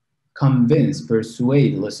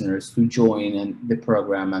 persuade listeners to join the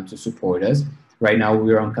program and to support us. Right now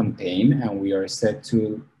we are on campaign and we are set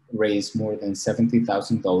to raise more than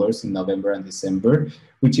 $70,000 in November and December,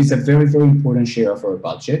 which is a very, very important share of our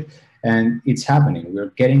budget. And it's happening.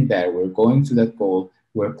 We're getting there. We're going to that goal.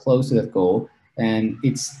 We're close to that goal. And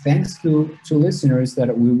it's thanks to listeners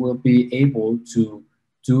that we will be able to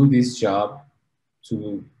do this job,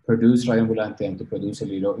 to produce Radio Ambulante and to produce El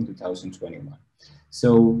Hilo in 2021.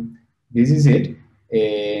 So this is it.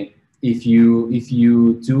 If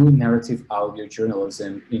you do narrative audio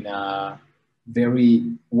journalism in a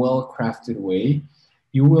very well-crafted way,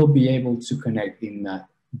 you will be able to connect in a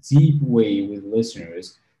deep way with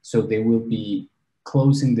listeners, so they will be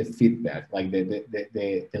closing the feedback, like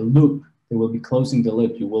the loop. They will be closing the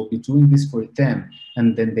loop. You will be doing this for them,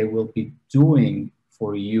 and then they will be doing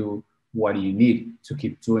for you what you need to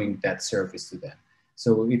keep doing that service to them.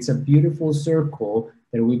 So it's a beautiful circle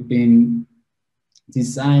that we've been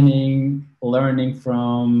designing, learning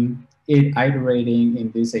from it, iterating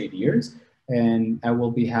in these 8 years. And I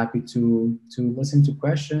will be happy to listen to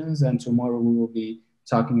questions, and tomorrow we will be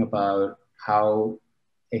talking about how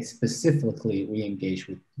specifically we engage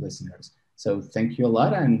with listeners. So thank you a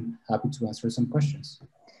lot, and happy to answer some questions.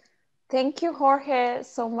 Thank you, Jorge,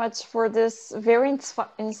 so much for this very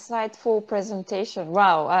insightful presentation.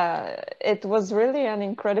 Wow, it was really an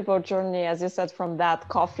incredible journey, as you said, from that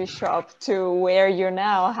coffee shop to where you're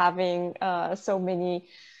now, having so many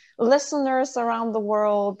listeners around the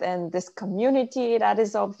world and this community that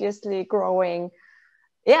is obviously growing.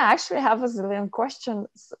 Yeah, I actually have a zillion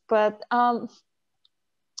questions, but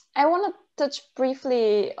I want to touch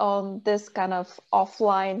briefly on this kind of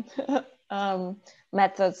offline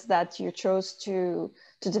methods that you chose to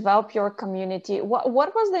develop your community. What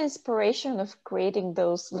was the inspiration of creating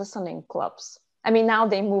those listening clubs? I mean, now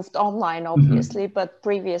they moved online, obviously, but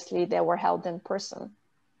previously they were held in person.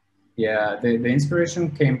 Yeah, the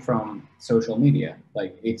inspiration came from social media.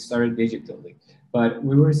 Like, it started digitally, but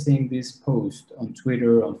we were seeing this post on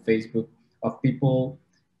Twitter, on Facebook, of people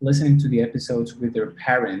listening to the episodes with their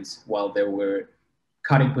parents while they were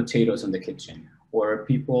cutting potatoes in the kitchen, or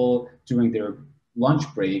people during their lunch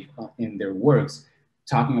break in their works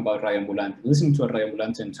talking about Radio Ambulante, listening to a Radio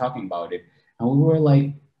Ambulante and talking about it. And we were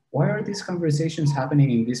like, why are these conversations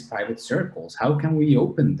happening in these private circles? How can we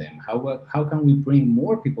open them? How can we bring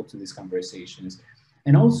more people to these conversations?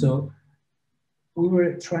 And also, we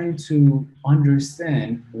were trying to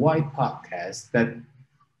understand why podcasts that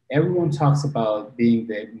everyone talks about being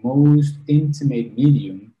the most intimate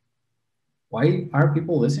medium, why are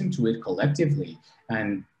people listening to it collectively?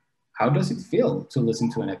 And how does it feel to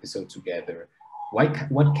listen to an episode together?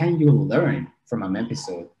 What can you learn from an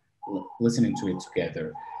episode listening to it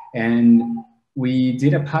together? And we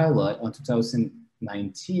did a pilot on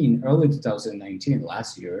 2019, early 2019,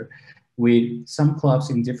 last year, with some clubs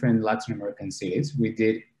in different Latin American cities. We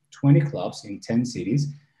did 20 clubs in 10 cities,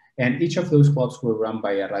 and each of those clubs were run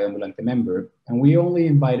by a Radio Ambulante member, and we only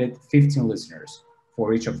invited 15 listeners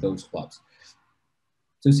for each of those clubs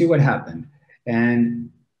to see what happened. And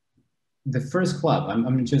the first club,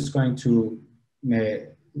 I'm just going to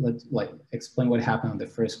explain what happened on the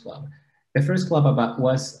first club. The first club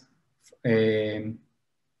was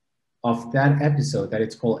of that episode that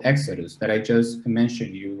it's called Exodus, that I just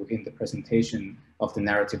mentioned you in the presentation of the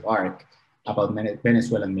narrative arc about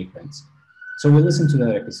Venezuelan migrants. So we listened to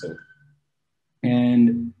that episode,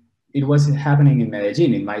 and it was happening in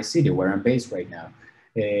Medellin, in my city, where I'm based right now.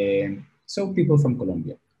 So people from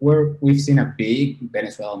Colombia, where we've seen a big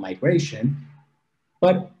Venezuelan migration,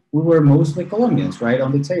 but we were mostly Colombians, right,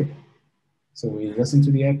 on the table. So we listened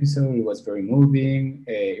to the episode, it was very moving,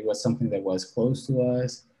 it was something that was close to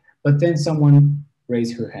us, but then someone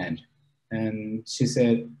raised her hand and she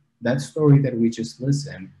said, that story that we just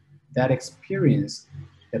listened, that experience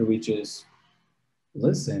that we just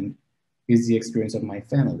listened is the experience of my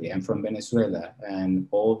family. I'm from Venezuela, and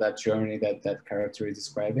all that journey that that character is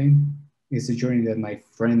describing is the journey that my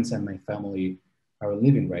friends and my family are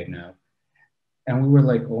living right now. And we were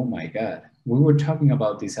like, oh my God, we were talking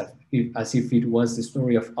about this as if it was the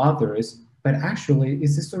story of others, but actually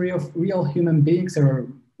it's the story of real human beings that are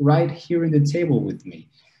right here in the table with me.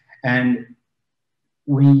 And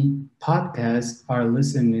when podcasts are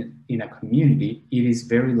listened in a community, it is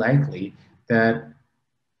very likely that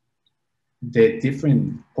the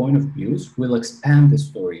different point of views will expand the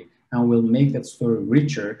story and will make that story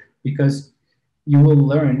richer, because you will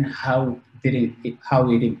learn how it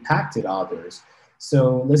impacted others.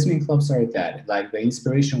 So listening clubs are that, like the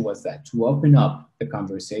inspiration was that, to open up the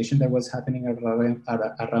conversation that was happening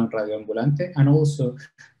around Radio Ambulante, and also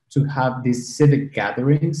to have these civic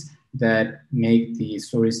gatherings that make the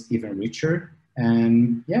stories even richer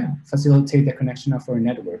and, yeah, facilitate the connection of our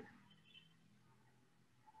network.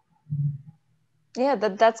 Yeah,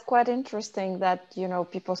 that's quite interesting that, you know,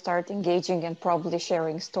 people start engaging and probably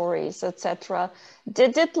sharing stories, etc.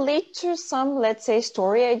 Did it lead to some, let's say,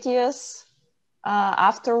 story ideas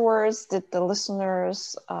afterwards? Did the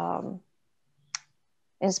listeners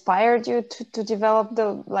inspired you to develop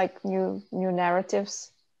the new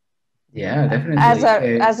narratives? Yeah,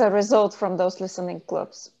 definitely. As a result from those listening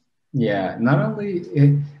clubs. Yeah, not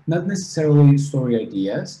necessarily story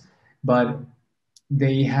ideas, but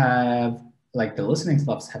they have, like, the listening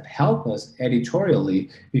clubs have helped us editorially,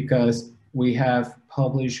 because we have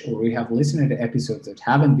published, or we have listened to episodes that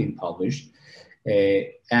haven't been published,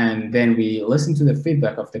 and then we listen to the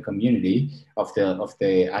feedback of the community, of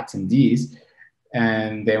the attendees,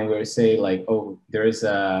 and then we'll say, like, oh, there is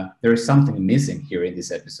something missing here in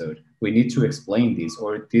this episode. We need to explain this,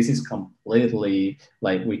 or this is completely,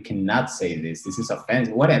 like, we cannot say this. This is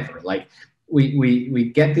offensive, whatever. Like,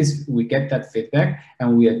 we get that feedback,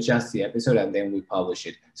 and we adjust the episode, and then we publish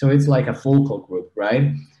it. So it's like a focal group,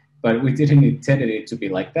 right? But we didn't intend it to be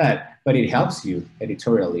like that. But it helps you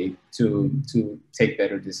editorially to take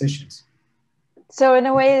better decisions. So in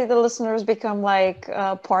a way, the listeners become like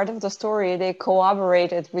part of the story. They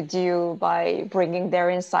collaborated with you by bringing their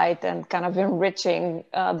insight and kind of enriching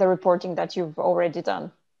the reporting that you've already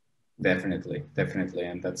done. Definitely, definitely.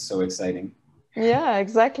 And that's so exciting. Yeah,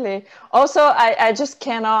 exactly. Also, I just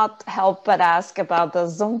cannot help but ask about the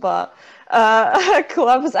Zumba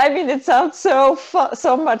clubs. I mean, it sounds so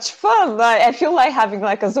much fun. I feel like having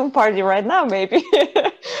like a Zoom party right now, maybe.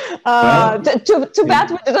 Too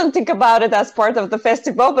bad we didn't think about it as part of the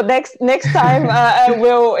festival, but next time I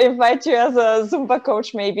will invite you as a Zumba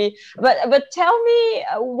coach, maybe. But tell me,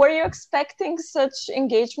 were you expecting such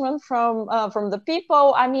engagement from the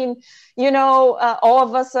people? I mean, you know, all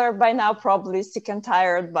of us are by now probably sick and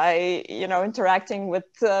tired by, you know, interacting with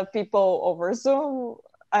people over Zoom.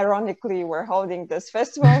 Ironically, we're holding this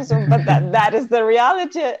festival on Zoom, but that is the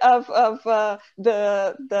reality of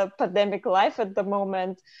the pandemic life at the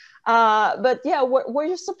moment. But yeah, were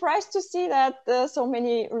you surprised to see that so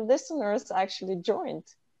many listeners actually joined?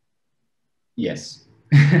 Yes,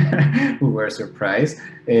 we were surprised.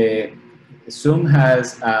 Zoom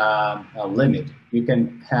has a limit. You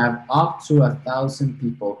can have up to 1,000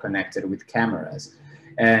 people connected with cameras.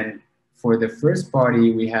 And for the first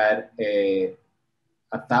party, we had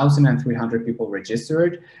 1,300 people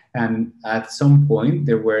registered. And at some point,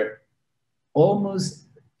 there were almost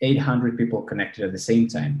 800 people connected at the same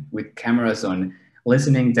time with cameras on,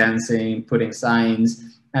 listening, dancing, putting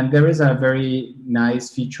signs. And there is a very nice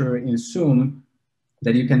feature in Zoom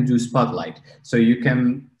that you can do spotlight. So you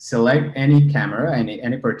can select any camera,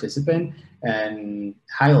 any participant, and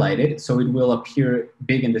highlight it, so it will appear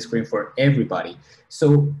big in the screen for everybody.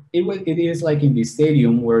 So it is like in the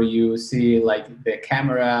stadium where you see like the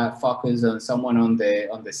camera focus on someone on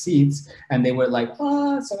the seats, and they were like,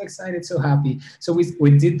 oh, so excited, so happy. So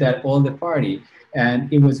we did that all the party,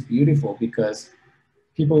 and it was beautiful because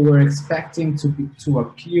people were expecting to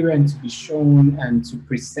appear and to be shown and to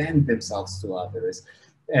present themselves to others.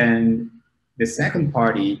 And the second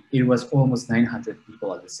party, it was almost 900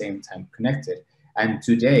 people at the same time connected. And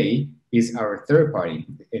today is our third party.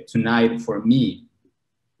 Tonight, for me,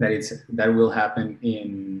 that will happen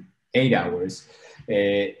in 8 hours.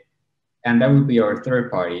 And that will be our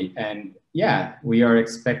third party. And yeah, we are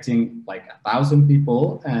expecting like 1,000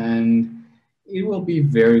 people, and it will be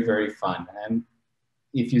very, very fun. And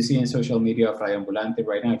if you see in social media of Radio Ambulante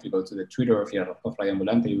right now, if you go to the Twitter of Radio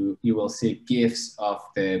Ambulante, you will see GIFs of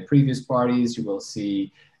the previous parties. You will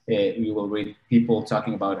see, you will read people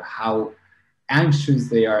talking about how anxious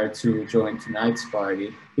they are to join tonight's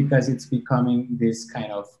party, because it's becoming this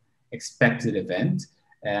kind of expected event.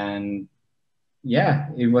 And yeah,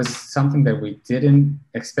 it was something that we didn't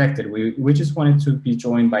expect it. We just wanted to be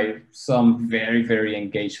joined by some very, very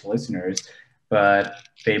engaged listeners, but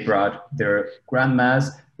they brought their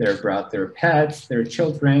grandmas, they brought their pets, their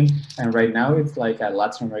children, and right now it's like a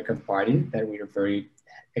Latin American party that we are very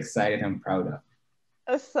excited and proud of.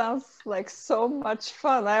 It sounds like so much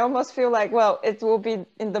fun. I almost feel like, well, it will be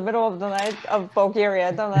in the middle of the night of Bulgaria.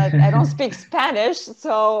 I don't speak Spanish,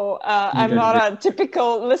 so I'm not a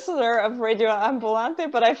typical listener of Radio Ambulante,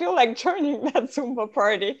 but I feel like joining that Zumba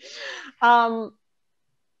party.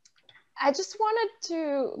 I just wanted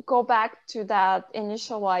to go back to that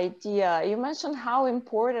initial idea. You mentioned how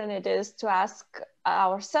important it is to ask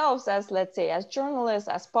ourselves as, let's say, as journalists,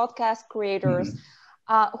 as podcast creators,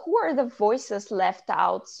 who are the voices left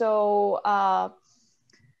out? So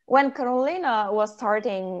when Carolina was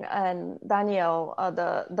starting and Daniel,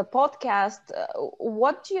 the podcast,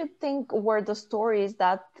 what do you think were the stories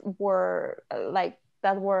that were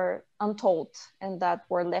that were untold and that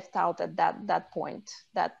were left out at that point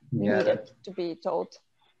that needed to be told?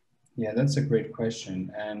 Yeah, that's a great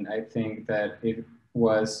question. And I think that it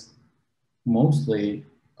was mostly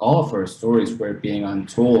all of our stories were being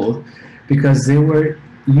untold because they were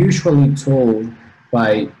usually told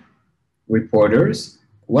by reporters,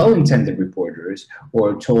 well-intended reporters,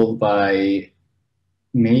 or told by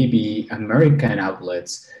maybe American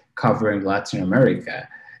outlets covering Latin America.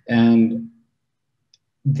 And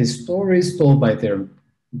the stories told by their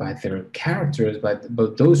characters, but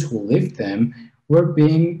those who lived them, were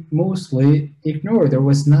being mostly ignored. There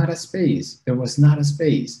was not a space. There was not a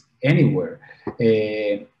space anywhere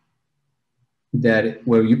that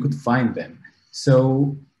where you could find them.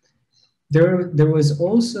 So there was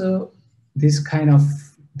also this kind of,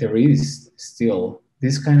 there is still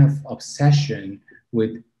this kind of obsession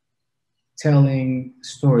with telling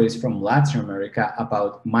stories from Latin America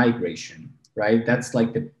about migration. Right? That's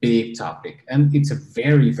like the big topic. And it's a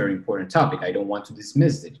very, very important topic. I don't want to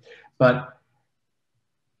dismiss it. But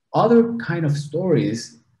other kind of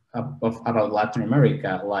stories about Latin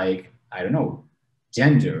America, like, I don't know,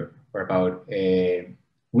 gender or about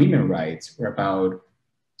women's rights or about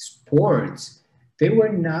sports, they were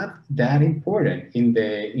not that important in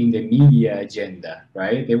the media agenda,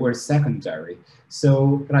 right? They were secondary.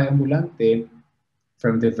 So Radio Ambulante,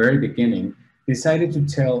 from the very beginning, decided to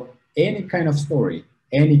tell any kind of story,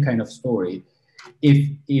 if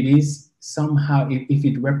it is somehow, if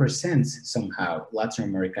it represents somehow Latin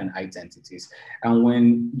American identities. And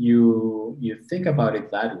when you think about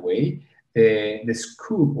it that way, the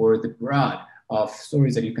scope or the broad of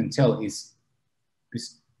stories that you can tell is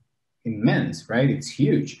immense, right? It's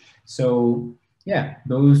huge. So yeah,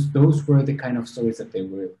 those were the kind of stories that they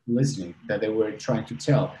were listening, that they were trying to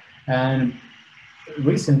tell. And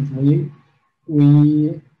recently,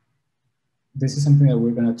 this is something that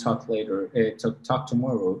we're going to talk later, talk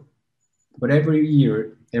tomorrow. But every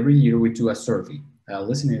year we do a survey, a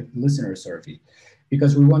listener survey,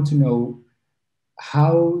 because we want to know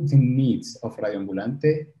how the needs of Radio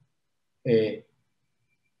Ambulante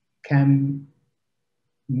can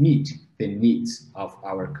meet the needs of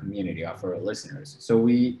our community, of our listeners. So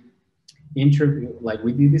we interview, like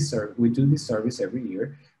we do this service every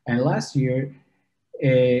year. And last year,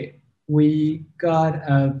 we got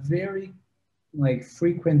a very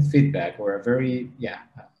frequent feedback, or a very,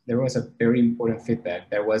 there was a very important feedback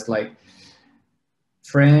that was like,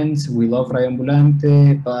 friends, we love Radio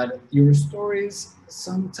Ambulante, but your stories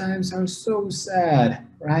sometimes are so sad,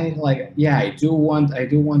 right? Like, yeah, I do want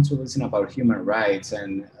to listen about human rights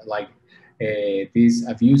and like these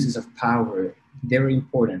abuses of power. They're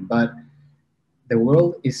important, but the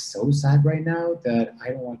world is so sad right now that I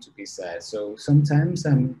don't want to be sad. So sometimes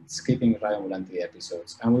I'm skipping Radio Ambulante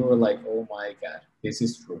episodes. And we were like, oh my God, this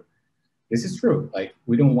is true. This is true. Like,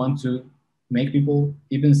 we don't want to make people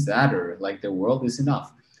even sadder. Like, the world is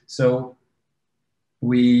enough. So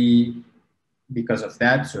because of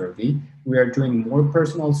that survey, we are doing more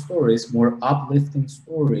personal stories, more uplifting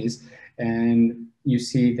stories. And you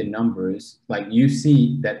see the numbers, like you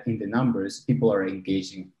see that in the numbers, people are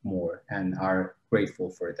engaging more and are grateful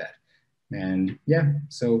for that. And yeah,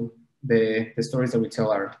 so the stories that we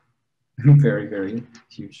tell are very, very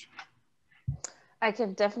huge. I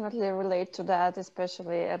can definitely relate to that,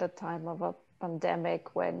 especially at a time of a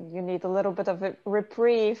pandemic when you need a little bit of a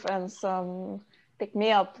reprieve and some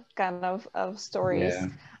pick-me-up kind of stories.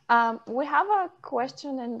 Yeah. We have a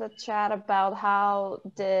question in the chat about how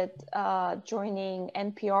did joining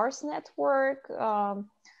NPR's network,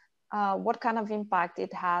 what kind of impact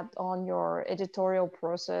it had on your editorial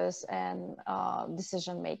process and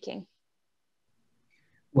decision-making?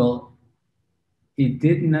 Well, it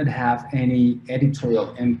did not have any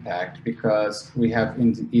editorial impact because we have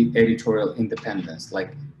editorial independence.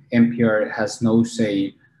 Like, NPR has no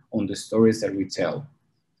say on the stories that we tell,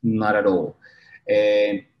 not at all.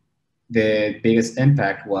 And the biggest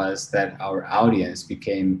impact was that our audience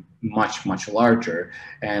became much, much larger.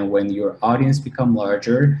 And when your audience become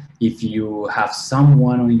larger, if you have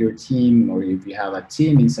someone on your team, or if you have a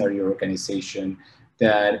team inside your organization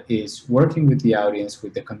that is working with the audience,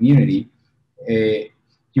 with the community,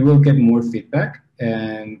 you will get more feedback,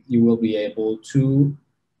 and you will be able to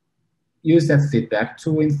use that feedback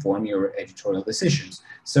to inform your editorial decisions.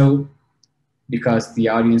 So because the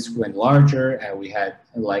audience went larger, and we had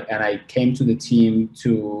and I came to the team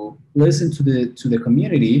to listen to the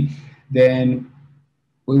community, then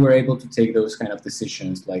we were able to take those kind of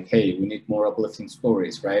decisions, like, hey, we need more uplifting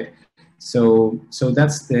stories, right? So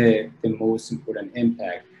that's the most important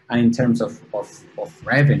impact. And in terms of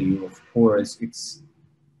revenue, of course, it's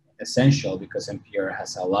essential because NPR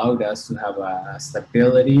has allowed us to have a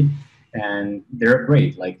stability, and they're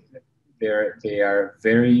great. Like, they are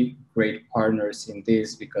very great partners in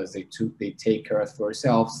this because they take care of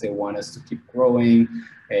ourselves. They want us to keep growing,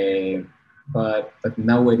 but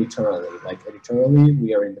no editorially. Like, editorially,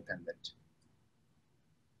 we are independent.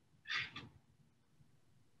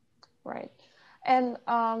 Right. And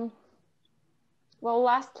well,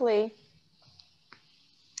 lastly,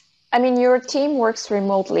 I mean, your team works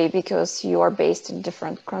remotely because you are based in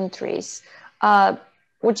different countries.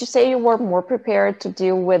 Would you say you were more prepared to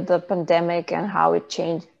deal with the pandemic and how it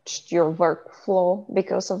changed your workflow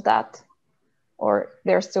because of that? Or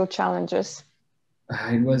there are still challenges?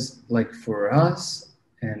 It was like, for us,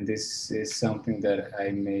 and this is something that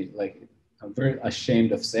I'm very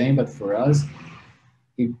ashamed of saying, but for us,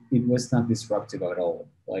 it was not disruptive at all.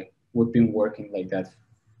 Like, we've been working like that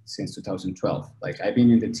since 2012. Like, I've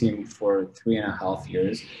been in the team for 3.5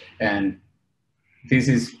 years, and this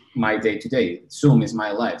is my day-to-day. Zoom is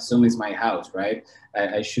my life. Zoom is my house, right?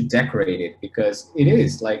 I should decorate it because it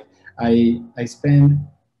is. Like, I spend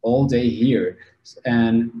all day here,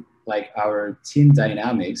 and like our team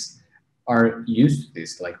dynamics are used to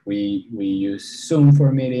this. Like we use Zoom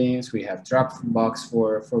for meetings, we have Dropbox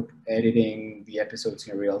for editing the episodes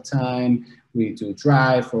in real time, we do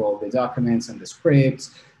Drive for all the documents and the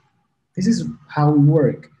scripts. This is how we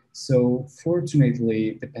work. So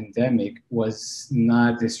fortunately, the pandemic was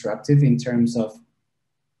not disruptive in terms of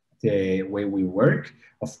the way we work.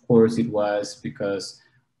 Of course, it was because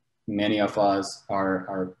many of us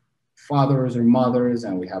are fathers or mothers,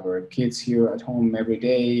 and we have our kids here at home every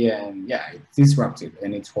day, and yeah, it's disruptive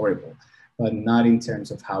and it's horrible, but not in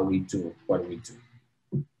terms of how we do what we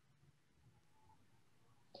do.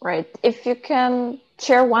 Right. If you can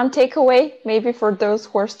share one takeaway, maybe for those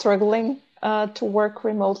who are struggling to work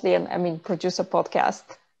remotely and, I mean, produce a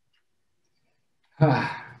podcast.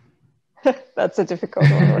 That's a difficult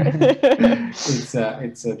one, right?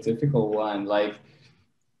 It's a difficult one. Like,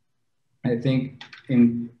 I think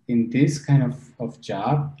in this kind of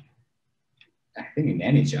job, I think in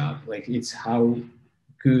any job, like it's how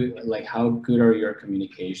good are your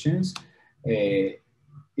communications.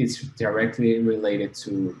 It's directly related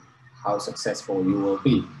to how successful you will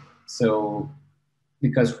be. So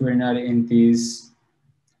because we're not in this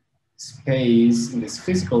space, in this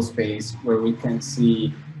physical space where we can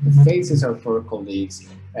see the faces of our colleagues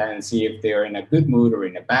and see if they're in a good mood or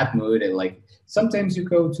in a bad mood. And like sometimes you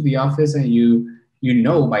go to the office and you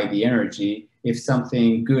know by the energy if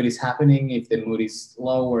something good is happening, if the mood is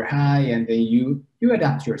low or high, and then you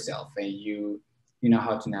adapt yourself and you know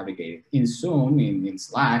how to navigate it. In Zoom, in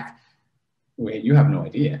Slack, you have no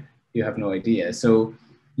idea. You have no idea. So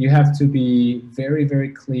you have to be very, very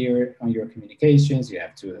clear on your communications. You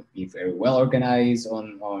have to be very well organized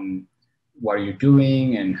on what you're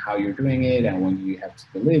doing and how you're doing it and when you have to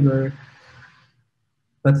deliver.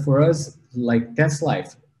 But for us, like, that's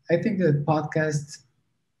life. I think that podcasts,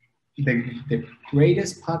 the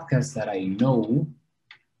greatest podcasts that I know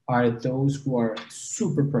are those who are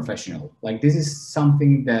super professional. Like, this is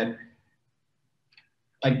something that,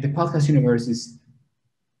 like, the podcast universe is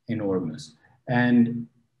enormous. And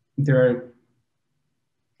there are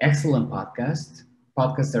excellent podcasts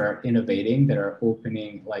that are innovating, that are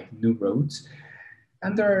opening like new roads.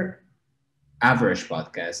 And there are average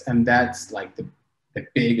podcasts, and that's like the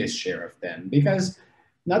biggest share of them,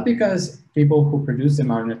 not because people who produce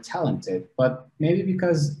them are not talented, but maybe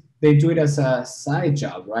because they do it as a side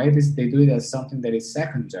job, right? They do it as something that is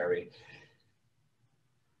secondary.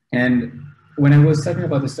 And when I was talking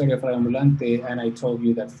about the story of Radio Ambulante, and I told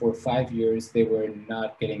you that for 5 years they were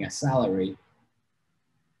not getting a salary,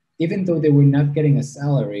 even though they were not getting a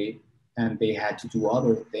salary and they had to do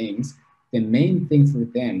other things, the main thing for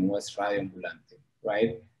them was Radio Ambulante,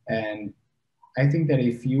 right? And I think that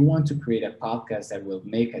if you want to create a podcast that will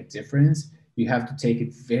make a difference, you have to take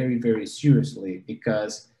it very, very seriously,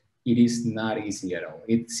 because it is not easy at all.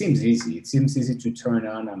 It seems easy. It seems easy to turn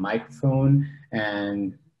on a microphone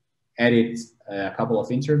and edit a couple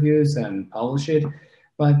of interviews and publish it.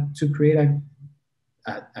 But to create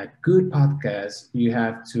a good podcast, you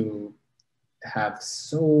have to have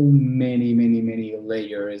so many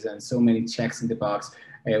layers and so many checks in the box.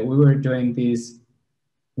 We were doing this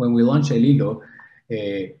when we launched El Hilo.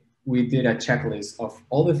 We did a checklist of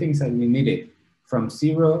all the things that we needed from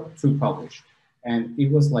zero to publish. And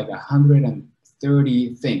it was like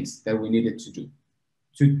 130 things that we needed to do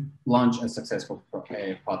to launch a successful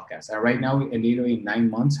podcast. And right now, El Hilo in 9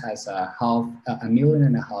 months has 1.5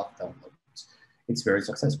 million downloads. It's very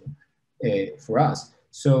successful for us.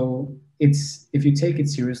 So if you take it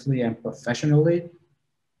seriously and professionally,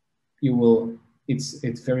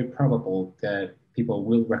 it's very probable that people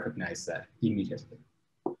will recognize that immediately.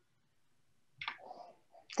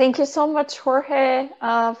 Thank you so much, Jorge,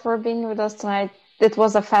 for being with us tonight. It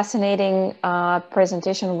was a fascinating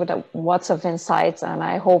presentation with lots of insights, and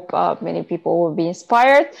I hope many people will be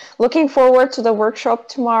inspired. Looking forward to the workshop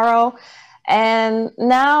tomorrow. And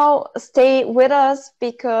now stay with us,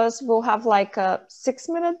 because we'll have like a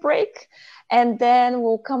 6-minute break, and then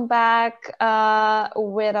we'll come back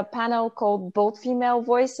with a panel called Both Female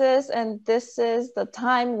Voices. And this is the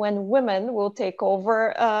time when women will take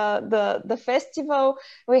over the festival.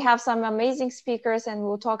 We have some amazing speakers, and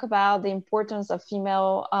we'll talk about the importance of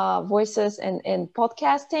female voices in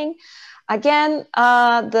podcasting. Again,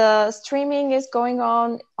 the streaming is going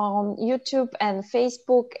on YouTube and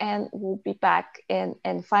Facebook, and we'll be back in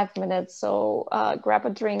 5 minutes. So grab a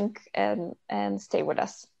drink and stay with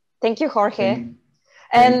us. Thank you, Jorge.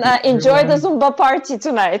 And enjoy the Zumba party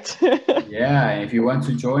tonight. Yeah, and if you want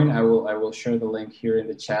to join, I will share the link here in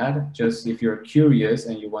the chat, just if you're curious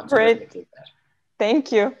and you want to replicate that.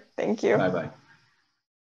 Thank you. Thank you. Bye-bye.